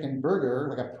gochujang chicken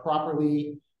burger, like a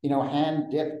properly,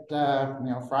 hand dipped,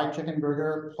 fried chicken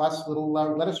burger, plus little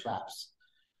lettuce wraps.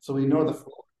 So we know the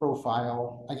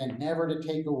profile. Again, never to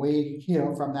take away,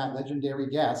 from that legendary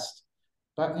guest.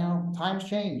 But, times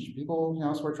change. People,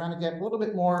 so we're trying to get a little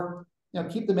bit more,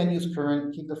 keep the menus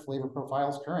current, keep the flavor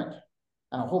profiles current.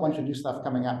 And a whole bunch of new stuff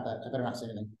coming up that I better not say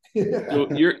anything. So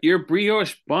your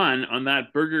brioche bun on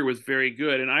that burger was very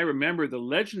good. And I remember the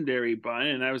legendary bun,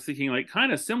 and I was thinking like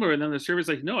kind of similar. And then the server's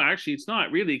like, no, actually it's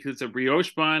not really, because it's a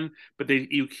brioche bun, but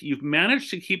you've managed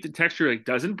to keep the texture, like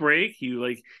doesn't break.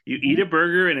 You eat a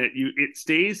burger and it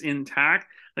stays intact.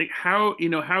 Like how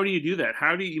do you do that?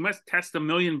 You must test 1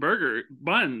 million burger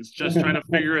buns just trying to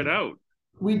figure it out.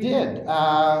 We did,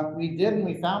 and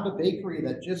we found a bakery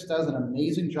that just does an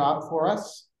amazing job for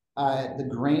us. The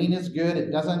grain is good.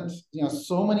 It doesn't,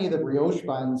 so many of the brioche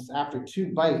buns after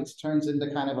 2 bites turns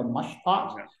into kind of a mush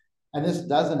pot, and this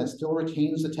doesn't. It still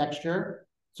retains the texture.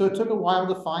 So it took a while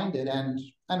to find it,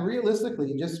 and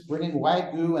realistically, just bringing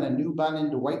Wagyu and a new bun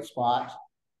into White Spot,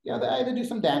 I had to do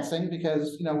some dancing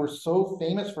because we're so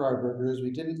famous for our burgers. We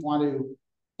didn't want to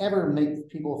ever make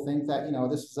people think that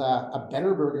this is a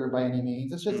better burger by any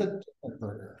means. It's just a different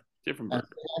burger.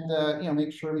 And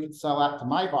make sure we can sell that to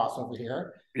my boss over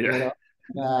here. Yeah.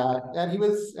 And he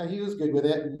was good with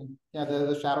it. And,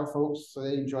 the Shadow folks, so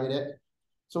they enjoyed it.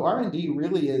 So R&D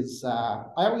really is. I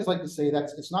always like to say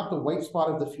that it's not the White Spot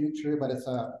of the future, but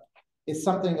it's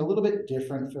something a little bit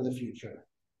different for the future.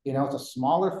 It's a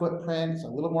smaller footprint, it's a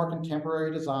little more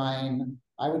contemporary design.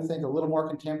 I would think a little more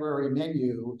contemporary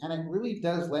menu, and it really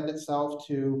does lend itself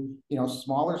to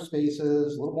smaller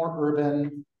spaces, a little more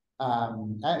urban. I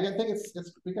think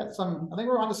I think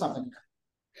we're onto something.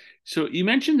 So you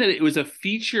mentioned that it was a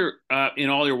feature in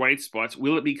all your White Spots.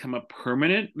 Will it become a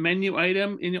permanent menu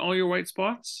item in all your White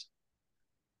Spots?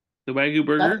 The Wagyu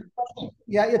burger?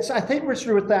 Yeah, I think we're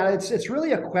through with that. It's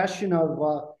really a question of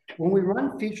when we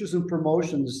run features and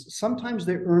promotions, sometimes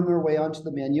they earn their way onto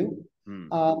the menu.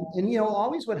 And,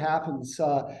 always what happens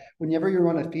whenever you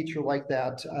run a feature like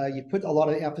that, you put a lot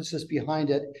of emphasis behind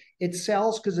it. It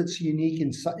sells because it's unique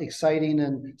and exciting.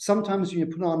 And sometimes when you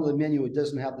put it on the menu, it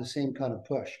doesn't have the same kind of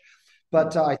push.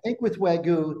 But I think with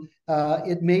Wagyu,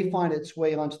 it may find its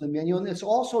way onto the menu. And it's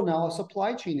also now a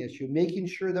supply chain issue, making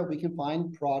sure that we can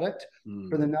find product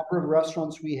for the number of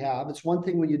restaurants we have. It's one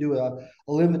thing when you do a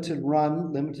limited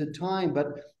run, limited time, but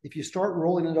if you start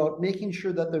rolling it out, making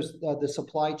sure that there's the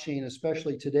supply chain,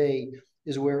 especially today,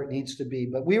 is where it needs to be.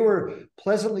 But we were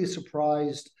pleasantly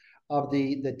surprised of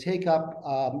the take up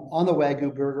on the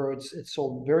Wagyu burger. It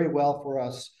sold very well for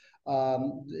us.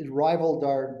 It rivaled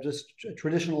our just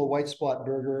traditional white spot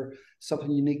burger, something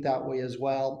unique that way as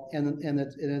well. And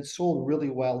it sold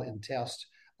really well in test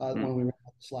when we ran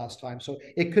this last time. So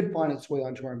it could find its way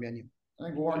onto our menu. I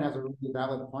think Warren has a really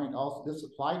valid point. Also, this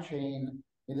supply chain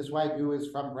in this Wagyu is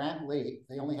from Grant Lake.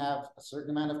 They only have a certain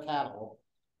amount of cattle.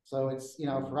 So it's,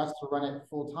 for us to run it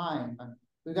full time,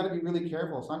 we've got to be really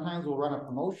careful. Sometimes we'll run a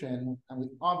promotion and we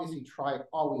obviously try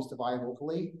always to buy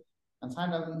locally. And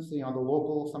sometimes,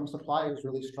 some suppliers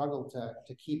really struggle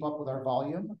to keep up with our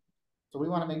volume. So we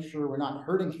want to make sure we're not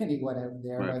hurting anyone out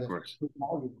there by the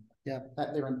volume. Yeah,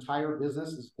 that their entire business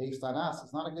is based on us.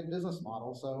 It's not a good business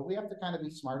model. So we have to kind of be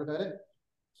smart about it.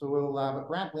 So we'll, but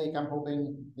Grant Lake, I'm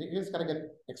hoping they just got to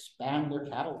expand their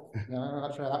cattle. I'm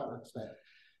not sure how that works, but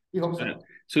we hope so.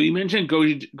 So you mentioned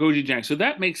gochujang. So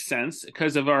that makes sense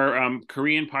because of our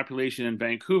Korean population in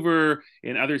Vancouver,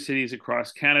 in other cities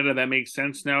across Canada. That makes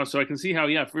sense now. So I can see how,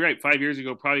 yeah, right, 5 years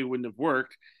ago probably wouldn't have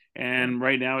worked, and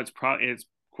right now it's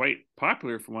quite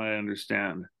popular from what I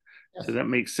understand. Yes. So that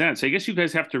makes sense. I guess you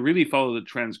guys have to really follow the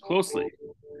trends closely.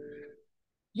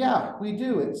 Yeah, we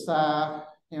do. It's as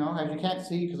you can't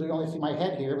see because we only see my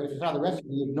head here, but if you saw the rest of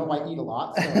me, you'd know I eat a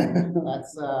lot. So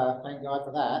that's thank God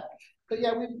for that. But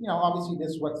yeah, we obviously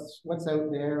this what's out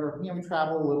there. We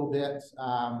travel a little bit.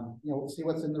 See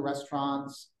what's in the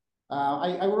restaurants.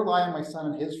 I rely on my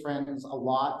son and his friends a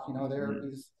lot.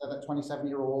 He's a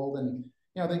 27-year-old, and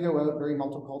they go out, very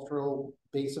multicultural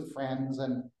base of friends,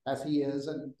 and as he is,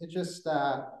 and it just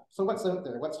so what's out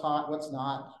there, what's hot, what's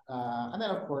not, and then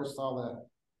of course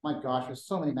my gosh, there's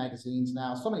so many magazines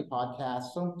now, so many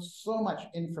podcasts, so much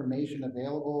information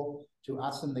available to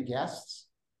us and the guests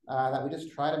that we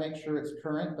just try to make sure it's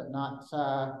current, but not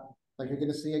like you're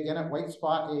going to see again at White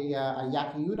Spot a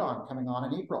yaki udon coming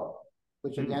on in April,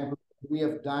 which again we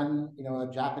have done,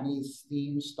 a Japanese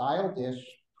themed style dish.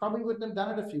 Probably wouldn't have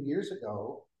done it a few years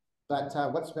ago, but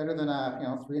what's better than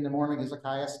a 3 in the morning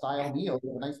izakaya style meal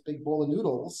with a nice big bowl of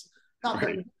noodles? Not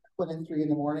that we put in 3 in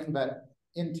the morning, but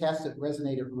in test it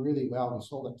resonated really well. We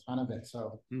sold a ton of it,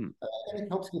 so and it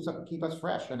helps keep us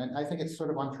fresh, and I think it's sort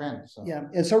of on trend. So yeah,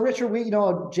 and so Richard, we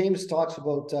James talks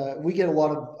about we get a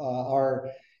lot of our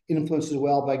influence as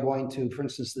well by going to, for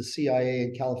instance, the CIA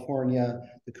in California,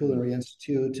 the Culinary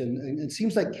Institute, and it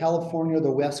seems like California,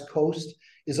 the West Coast,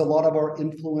 is a lot of our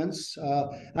influence.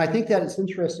 And I think that it's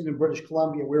interesting in British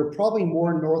Columbia. We're probably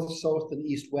more north-south than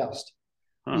east-west.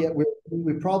 Yeah,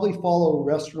 we probably follow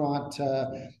restaurant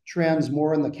trends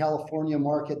more in the California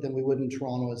market than we would in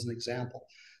Toronto, as an example.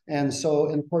 And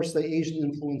of course, the Asian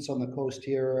influence on the coast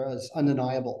here is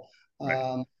undeniable.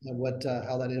 How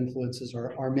that influences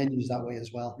our menus that way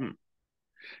as well.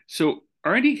 So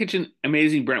R&D Kitchen,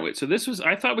 Amazing Brentwood. So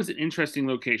I thought was an interesting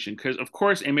location because, of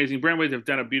course, Amazing Brentwood have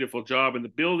done a beautiful job in the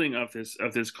building of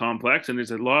this complex, and there's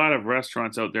a lot of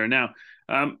restaurants out there now.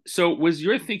 So was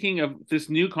your thinking of this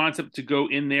new concept to go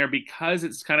in there because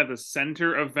it's kind of the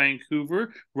center of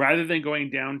Vancouver rather than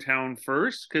going downtown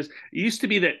first? Because it used to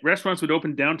be that restaurants would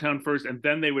open downtown first and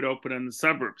then they would open in the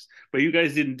suburbs, but you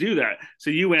guys didn't do that. So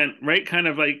you went right kind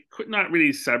of like, not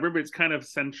really suburb, it's kind of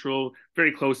central,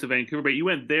 very close to Vancouver, but you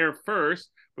went there first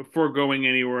before going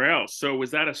anywhere else. So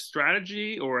was that a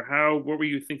strategy, or what were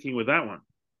you thinking with that one?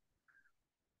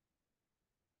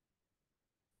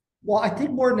 Well, I think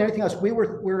more than anything else, we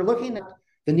were looking at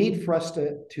the need for us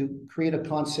to create a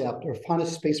concept or find a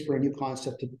space for a new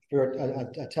concept for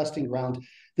a testing ground.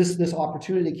 This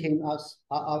opportunity came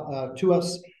to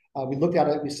us. We looked at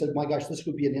it. We said, "My gosh, this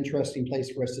would be an interesting place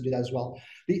for us to do that as well."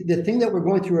 The thing that we're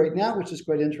going through right now, which is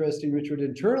quite interesting, Richard,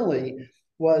 internally,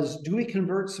 was do we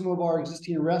convert some of our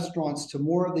existing restaurants to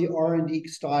more of the R&D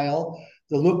style,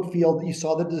 the look, feel? You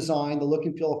saw the design, the look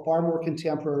and feel, far more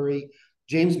contemporary.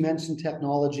 James mentioned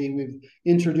technology. We've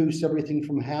introduced everything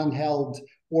from handheld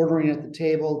ordering at the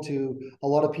table to a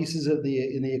lot of pieces in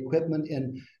the equipment,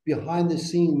 and behind the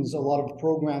scenes, a lot of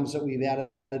programs that we've added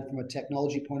from a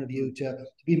technology point of view to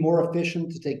be more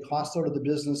efficient, to take costs out of the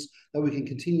business, that we can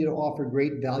continue to offer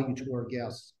great value to our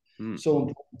guests. So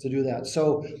important to do that.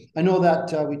 So I know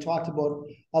that we talked about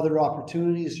other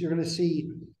opportunities. You're going to see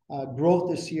growth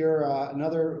this year.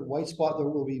 Another white spot that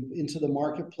will be into the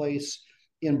marketplace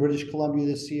in British Columbia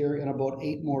this year, and about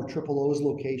 8 more Triple O's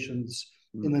locations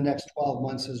in the next 12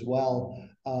 months as well,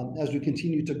 as we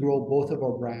continue to grow both of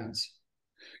our brands.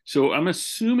 So I'm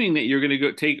assuming that you're going to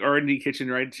go take R&D Kitchen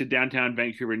right to downtown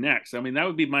Vancouver next. I mean, that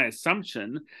would be my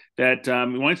assumption that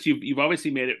once you've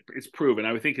obviously made it, it's proven.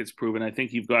 I would think it's proven. I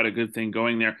think you've got a good thing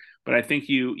going there. But I think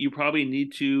you probably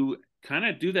need to kind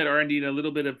of do that R&D in a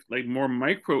little bit of like more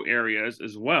micro areas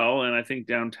as well. And I think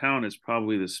downtown is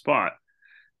probably the spot.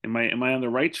 Am I on the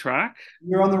right track?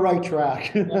 You're on the right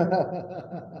track.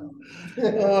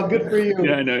 Oh, good for you.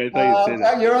 Yeah, I know. I thought you'd say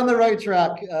that. You're on the right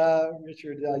track,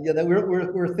 Richard. Yeah, that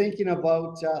we're thinking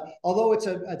about. Although it's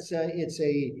a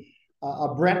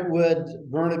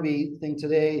Brentwood Burnaby thing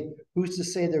today. Who's to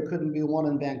say there couldn't be one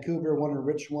in Vancouver, one in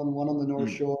Richmond, one on the North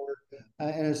Shore?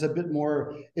 And it's a bit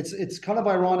more. It's kind of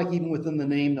ironic even within the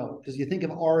name though, because you think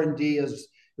of R&D as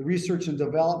research and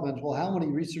development. Well, how many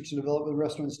research and development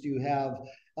restaurants do you have?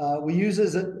 We use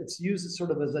it's used sort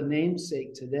of as a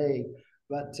namesake today,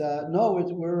 but no,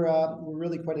 we're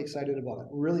really quite excited about it.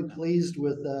 We're really pleased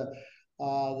with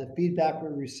the feedback we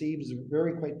received is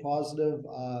very quite positive.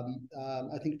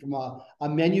 I think from a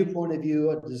menu point of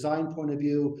view, a design point of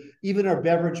view, even our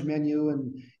beverage menu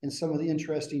and some of the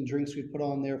interesting drinks we put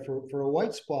on there for a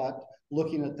white spot,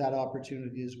 looking at that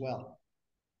opportunity as well.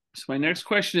 So my next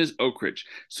question is Oak Ridge.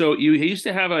 So you used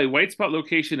to have a white spot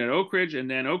location at Oak Ridge, and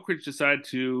then Oak Ridge decided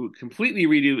to completely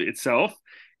redo itself,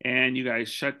 and you guys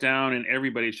shut down, and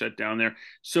everybody shut down there.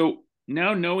 So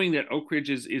now knowing that Oak Ridge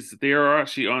is they are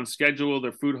actually on schedule,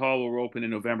 their food hall will open in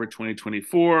November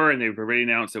 2024, and they've already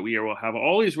announced that we will have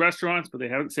all these restaurants, but they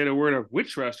haven't said a word of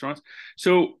which restaurants.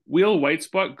 So will White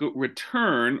Spot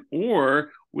return,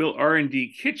 or will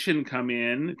R&D Kitchen come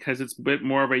in because it's a bit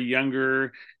more of a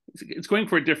younger? It's going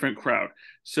for a different crowd.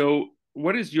 So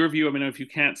what is your view? I mean, if you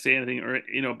can't say anything or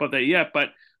about that yet, but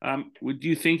would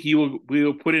you think you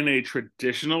will put in a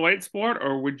traditional white spot,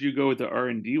 or would you go with the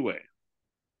R&D way?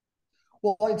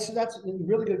 Well, that's a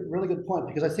really good point,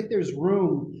 because I think there's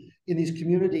room in these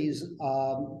communities,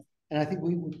 and I think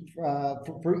we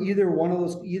for either one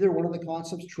of the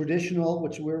concepts, traditional,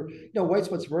 which White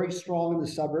Spot's very strong in the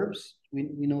suburbs.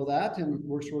 We know that, and it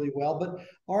works really well. But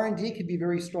R&D could be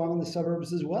very strong in the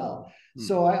suburbs as well.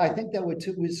 So I think that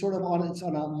we sort of on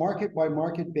a market by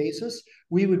market basis.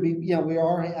 We would be we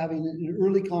are having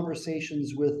early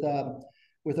conversations with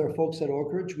our folks at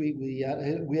Oak Ridge. We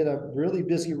had a really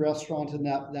busy restaurant in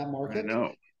that market. I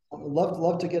know.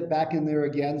 Love to get back in there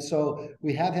again. So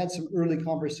we have had some early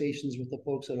conversations with the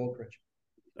folks at Oak Ridge.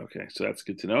 Okay, so that's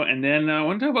good to know. And then I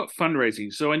want to talk about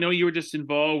fundraising. So I know you were just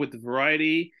involved with the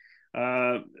Variety.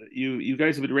 You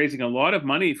guys have been raising a lot of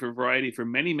money for Variety for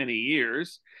many, many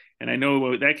years. And I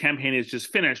know that campaign is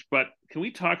just finished, but can we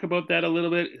talk about that a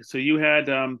little bit? So you had,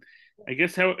 I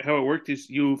guess how it worked is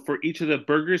for each of the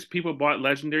burgers, people bought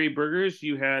legendary burgers.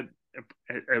 You had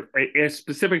a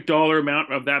specific dollar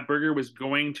amount of that burger was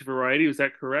going to Variety. Was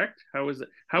that correct? How is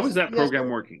that program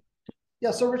working?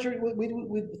 Yeah, so Richard,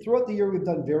 we throughout the year we've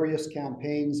done various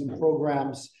campaigns and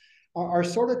programs. Our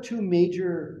sort of two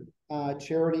major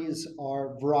charities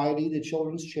are Variety, the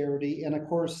children's charity, and of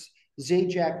course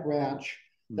Zajac Ranch.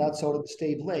 That's out at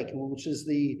Stave Lake, which is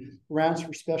the ranch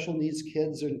for special needs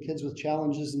kids and kids with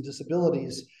challenges and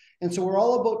disabilities. And so we're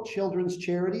all about children's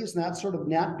charities, and that sort of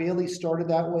Nat Bailey started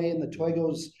that way, and the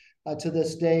Toigos to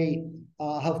this day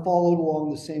have followed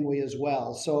along the same way as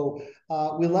well. So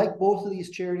we like both of these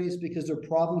charities because they're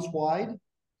province-wide.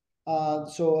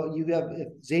 So you have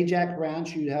Zajac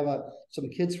Ranch, you'd have some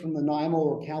kids from the Nanaimo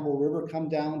or Campbell River come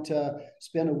down to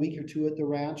spend a week or two at the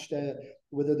ranch,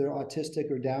 whether they're autistic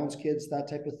or Downs kids, that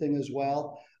type of thing as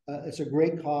well. It's a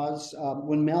great cause.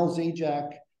 When Mel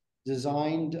Zajac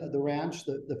designed the ranch,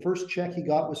 the first check he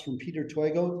got was from Peter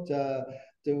Toigo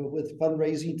with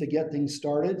fundraising to get things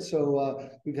started. So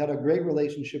we've had a great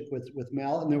relationship with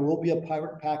Mel, and there will be a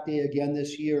Pirate Pack Day again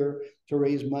this year to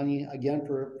raise money again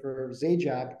for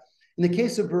Zajac. In the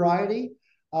case of Variety,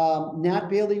 Nat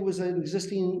Bailey was an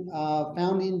existing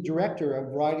founding director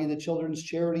of Variety, the children's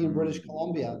charity in British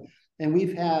Columbia. And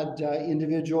we've had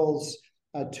individuals,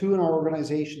 two in our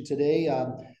organization today,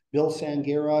 Bill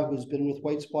Sangera, who's been with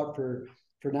White Spot for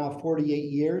now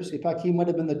 48 years. In fact, he might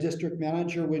have been the district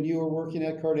manager when you were working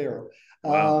at Cordero.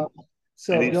 Wow.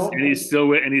 He's still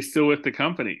with the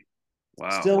company.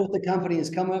 Wow. Still with the company. He's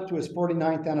coming up to his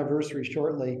 49th anniversary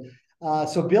shortly.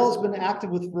 So Bill's been active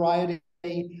with Variety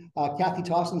Kathy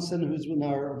Tossenson, who's been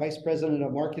our vice president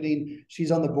of marketing,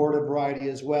 she's on the board of Variety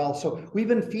as well. So we've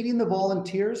been feeding the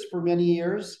volunteers for many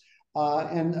years.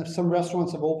 And some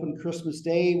restaurants have opened Christmas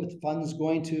Day with funds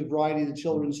going to Variety, the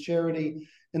children's charity.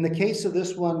 In the case of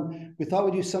this one, we thought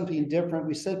we'd do something different.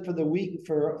 We said for the week,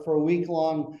 for a week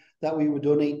long, that we would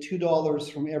donate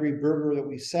 $2 from every burger that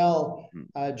we sell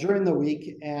during the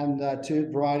week, and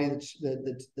to Variety,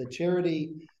 the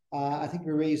charity. I think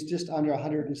we raised just under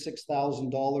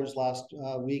 $106,000 last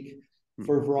week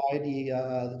for Variety,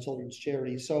 the children's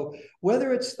charity. So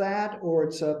whether it's that, or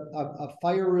it's a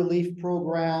fire relief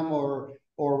program, or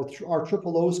our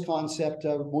Triple O's concept,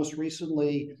 most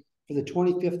recently for the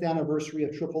 25th anniversary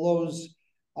of Triple O's,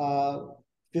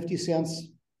 50 cents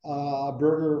a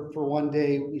burger for one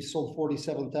day. We sold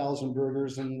 47,000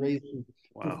 burgers and raised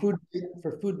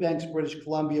for food banks, British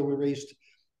Columbia. We raised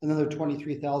another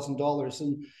 $23,000.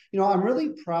 And, I'm really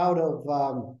proud of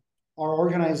our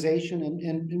organization,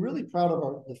 and really proud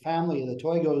of the family, the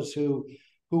Toigos, who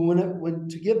when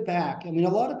to give back. I mean, a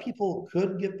lot of people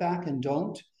could give back and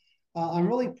don't. I'm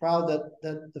really proud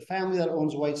that the family that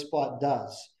owns White Spot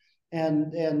does,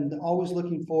 and always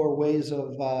looking for ways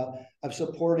of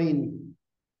supporting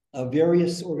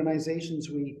various organizations.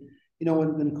 We,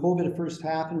 when COVID first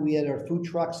happened, we had our food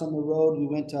trucks on the road. We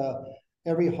went to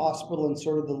every hospital in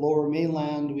sort of the lower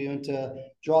mainland. We went to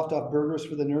dropped off burgers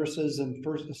for the nurses and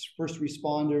first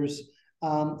responders.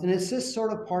 And it's just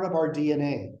sort of part of our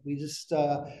DNA. We just,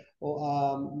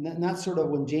 and that's sort of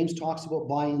when James talks about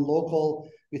buying local,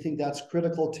 we think that's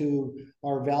critical to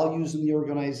our values in the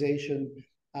organization.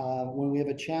 When we have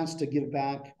a chance to give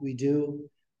back, we do.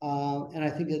 And I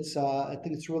think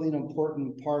it's really an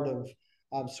important part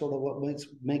of sort of what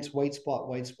makes White Spot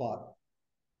White Spot.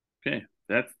 Okay.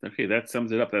 That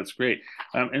sums it up. That's great.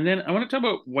 And then I want to talk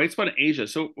about White Spot in Asia.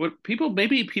 So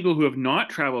maybe people who have not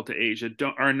traveled to Asia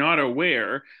are not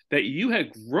aware that you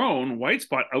had grown White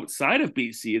Spot outside of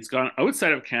BC. It's gone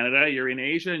outside of Canada. You're in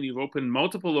Asia and you've opened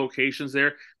multiple locations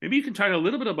there. Maybe you can talk a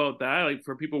little bit about that. Like,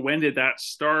 for people, when did that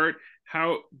start?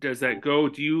 How does that go?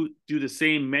 Do you do the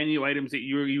same menu items that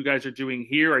you guys are doing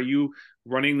here? Are you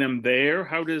running them there?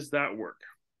 How does that work?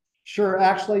 Sure.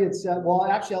 Actually, it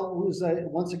was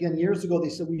once again years ago. They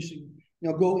said we should,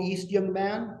 go east, young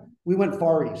man. We went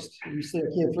far east. We said,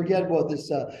 okay, forget about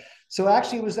this. So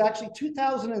actually, it was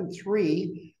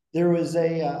 2003. There was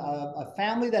a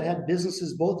family that had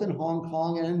businesses both in Hong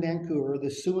Kong and in Vancouver, the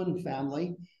Suan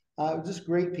family. Just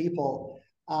great people.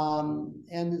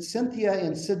 And Cynthia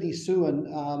and Sydney Suan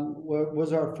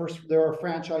was they're our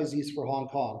franchisees for Hong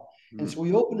Kong. And so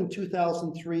we opened in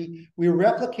 2003. We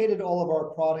replicated all of our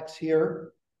products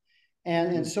here.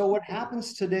 And so what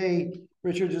happens today,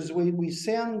 Richard, is we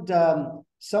send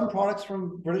some products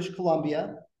from British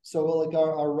Columbia. So like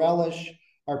our relish,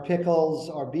 our pickles,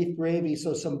 our beef gravy.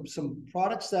 So some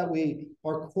products that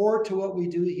are core to what we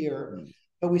do here.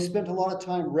 But we spent a lot of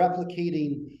time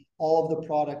replicating all of the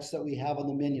products that we have on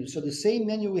the menu. So the same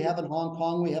menu we have in Hong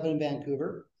Kong, we have in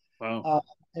Vancouver. Wow.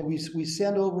 And we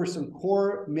send over some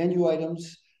core menu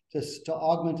items to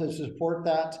augment and support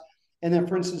that. And then,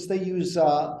 for instance, they use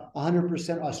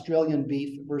 100% Australian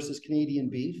beef versus Canadian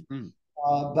beef. And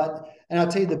I'll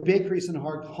tell you, the bakeries in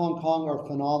Hong Kong are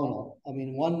phenomenal. I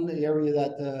mean, one area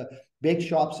that the bake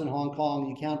shops in Hong Kong,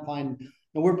 you can't find,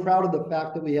 and we're proud of the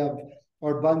fact that we have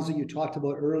our buns that you talked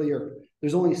about earlier.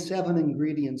 There's only 7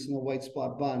 ingredients in the White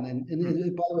Spot bun. And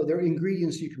by the way, they're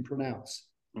ingredients you can pronounce.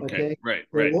 Okay. Right.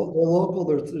 They're local.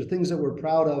 They're things that we're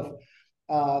proud of.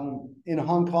 In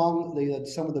Hong Kong, they had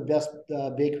some of the best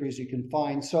bakeries you can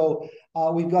find. So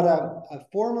we've got a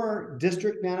former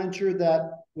district manager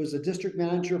that was a district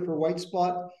manager for White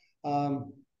Spot,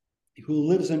 who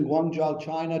lives in Guangzhou,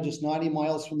 China, just 90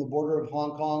 miles from the border of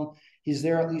Hong Kong. He's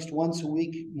there at least once a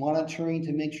week, monitoring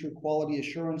to make sure quality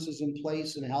assurance is in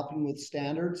place and helping with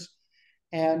standards,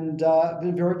 and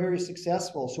been very, very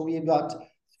successful. So we've got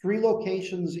 3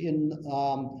 locations in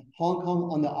Hong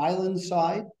Kong on the island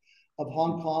side of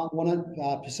Hong Kong, one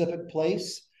at Pacific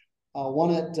Place, one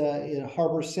at in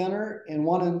Harbor Center, and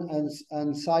one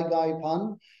in Sai Gai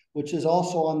Pun, which is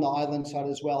also on the island side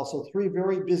as well. So 3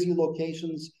 very busy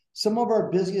locations. Some of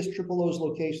our busiest Triple O's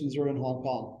locations are in Hong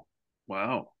Kong.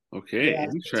 Wow. Okay. Yeah,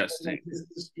 interesting.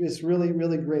 It's really,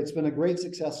 really great. It's been a great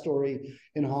success story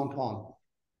in Hong Kong.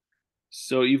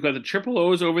 So you've got the Triple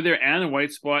O's over there and the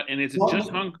White Spot, and it's just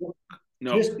Hong Kong?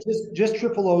 No, just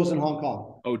Triple O's in Hong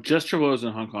Kong. Oh, just Triple O's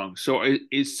in Hong Kong. So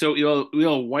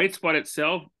will White Spot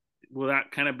itself, will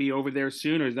that kind of be over there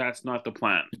soon, or that's not the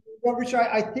plan? Well, Richard,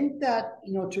 I think that,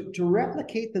 to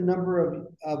replicate the number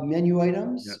of menu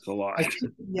items, That's a lot. I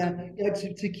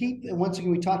think, to keep, and once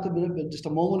again, we talked a bit just a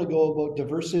moment ago about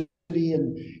diversity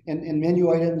and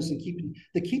menu items, and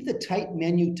keep the tight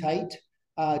menu tight,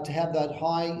 to have that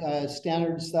high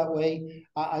standards that way.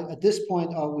 At this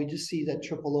point, we just see that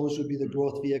Triple O's would be the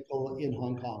growth vehicle in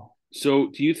Hong Kong. So,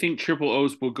 do you think Triple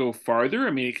O's will go farther?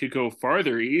 I mean, it could go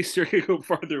farther east or it could go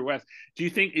farther west. Do you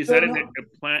think that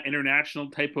a plan international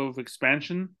type of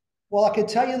expansion? Well, I could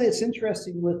tell you that it's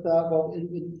interesting with,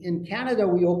 in Canada,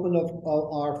 we opened up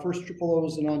our first Triple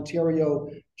O's in Ontario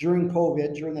during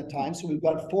COVID, during that time. So we've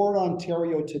got 4 in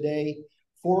Ontario today,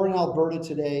 4 in Alberta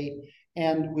today.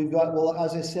 And we've got, well,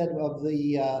 as I said,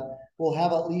 we'll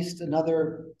have at least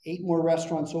another 8 more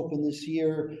restaurants open this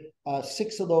year.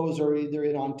 6 of those are either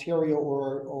in Ontario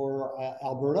or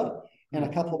Alberta, and a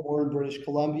couple more in British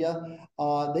Columbia.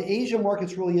 The Asia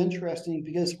market's really interesting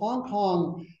because Hong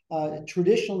Kong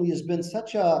traditionally has been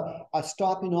such a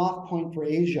stopping off point for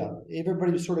Asia.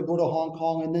 Everybody sort of go to Hong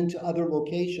Kong and then to other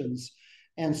locations.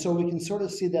 And so we can sort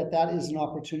of see that is an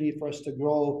opportunity for us to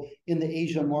grow in the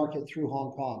Asia market through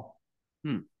Hong Kong.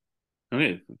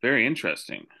 Okay, very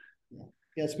interesting.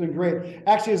 Yeah, it's been great.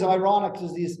 Actually, it's ironic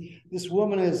because this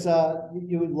woman is,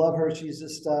 you would love her. She's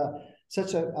just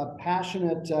such a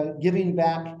passionate, giving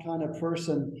back kind of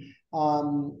person.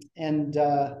 And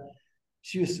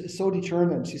she was so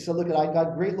determined. She said, look, I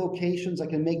got great locations. I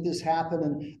can make this happen.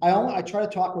 And I try to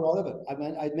talk her out of it.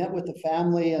 I met with the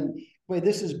family and, wait,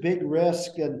 this is big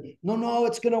risk. And no,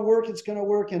 it's going to work. It's going to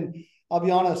work. And I'll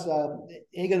be honest,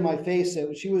 egg in my face,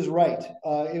 she was right.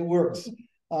 It works.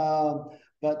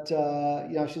 But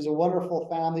she's a wonderful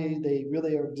family. They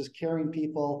really are just caring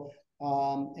people.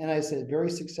 And I said, very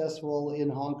successful in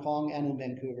Hong Kong and in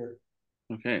Vancouver.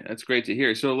 Okay, that's great to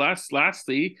hear. So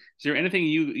lastly, is there anything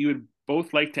you would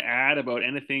both like to add about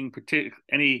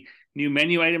any new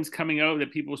menu items coming out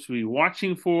that people should be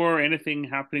watching for? Anything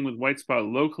happening with White Spot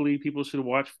locally people should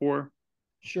watch for?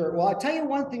 Sure. Well, I'll tell you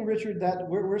one thing, Richard, that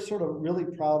we're sort of really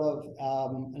proud of,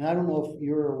 and I don't know if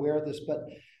you're aware of this, but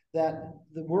that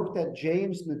the work that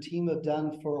James and the team have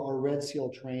done for our Red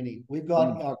Seal training. We've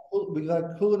got a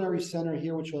culinary center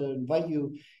here, which I invite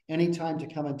you anytime to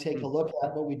come and take a look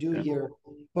at what we do here.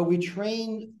 But we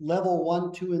train level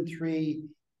 1, 2, and 3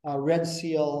 Red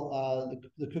Seal,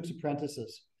 the cook's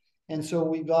apprentices. And so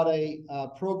we've got a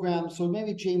program. So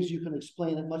maybe, James, you can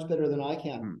explain it much better than I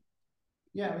can.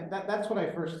 Yeah, I mean, that's when I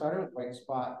first started with White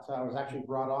Spot. I was actually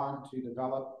brought on to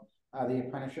develop the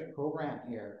apprenticeship program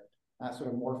here. Sort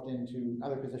of morphed into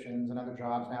other positions and other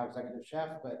jobs, now executive chef.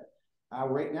 But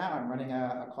right now I'm running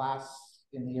a class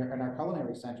in our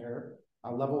culinary center,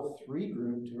 a level 3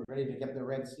 group to ready to get the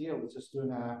Red Seal. It's just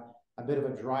doing a bit of a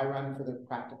dry run for the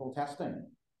practical testing.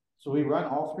 So we run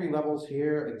all 3 levels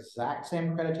here, exact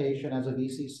same accreditation as a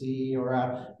VCC or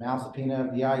a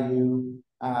Malsapina VIU.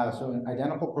 So an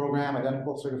identical program,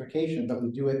 identical certification, but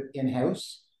we do it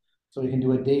in-house. So we can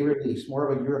do a day release, more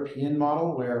of a European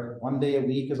model where 1 day a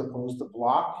week as opposed to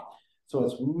block. So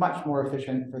it's much more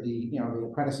efficient for the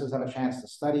apprentices have a chance to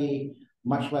study,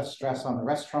 much less stress on the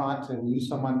restaurant to lose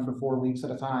someone for 4 weeks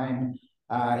at a time.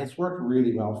 It's worked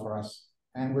really well for us.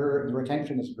 And the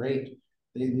retention is great.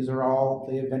 They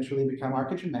eventually become our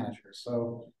kitchen managers.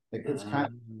 So it's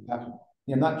kind of,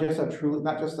 not just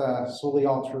a solely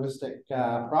altruistic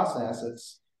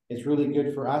process. It's really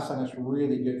good for us, and it's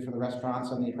really good for the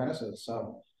restaurants and the apprentices.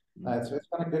 So it's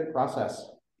been a good process.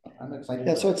 I'm excited.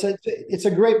 Yeah, so it's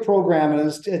a great program, and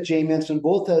as Jay mentioned,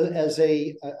 both as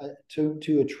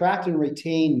to attract and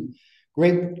retain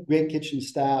great kitchen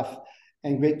staff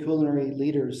and great culinary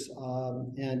leaders.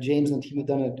 And James and the team have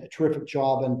done a terrific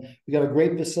job. And we got a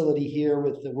great facility here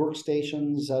with the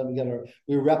workstations.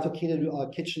 We replicated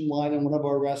a kitchen line in one of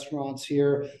our restaurants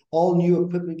here. All new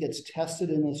equipment gets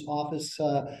tested in this office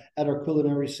at our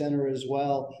culinary center as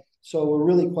well. So we're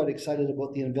really quite excited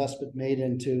about the investment made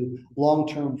into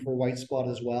long-term for White Spot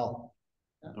as well.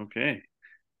 Okay.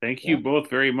 Thank you both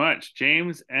very much,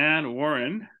 James and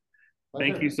Warren.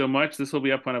 Pleasure. Thank you so much. This will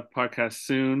be up on a podcast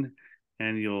soon,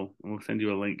 and we'll send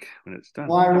you a link when it's done.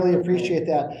 Well, I really appreciate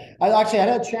that. I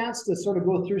had a chance to sort of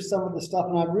go through some of the stuff,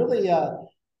 and I really,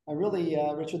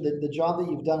 Richard, the job that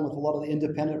you've done with a lot of the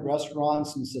independent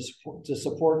restaurants and to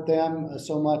support them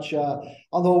so much.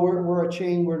 Although we're a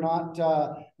chain, we're not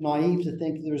naive to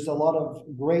think there's a lot of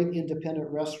great independent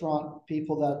restaurant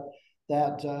people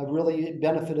that really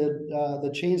benefited.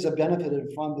 The chains have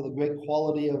benefited from the great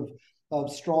quality of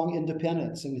strong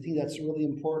independence, and we think that's really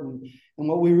important. And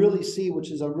what we really see, which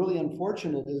is really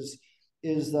unfortunate,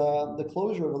 is the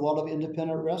closure of a lot of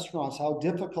independent restaurants. How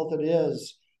difficult it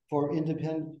is for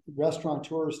independent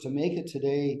restaurateurs to make it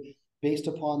today based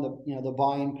upon the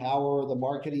buying power, the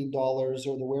marketing dollars,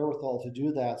 or the wherewithal to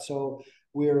do that. So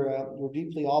we're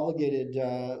deeply obligated,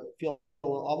 feel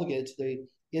obligated to the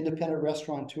independent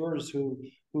restaurateurs who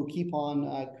keep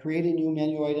on creating new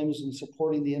menu items and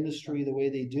supporting the industry the way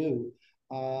they do.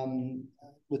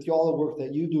 With all the work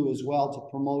that you do as well to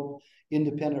promote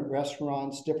independent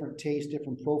restaurants, different tastes,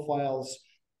 different profiles.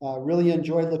 Really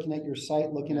enjoyed looking at your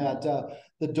site, looking at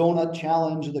the donut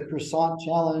challenge, or the croissant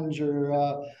challenge, or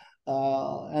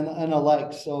and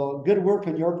alike. So good work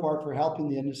on your part for helping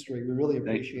the industry. We really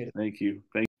appreciate it. Thank you.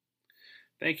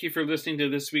 Thank you for listening to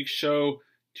this week's show.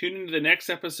 Tune into the next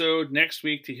episode next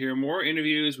week to hear more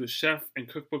interviews with chef and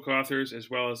cookbook authors, as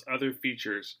well as other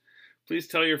features. Please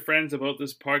tell your friends about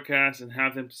this podcast and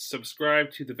have them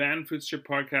subscribe to the Vanfoodster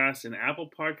podcast in Apple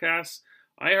Podcasts,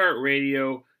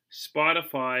 iHeartRadio,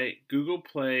 Spotify, Google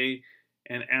Play,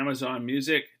 and Amazon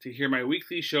Music to hear my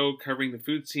weekly show covering the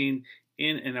food scene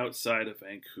in and outside of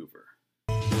Vancouver.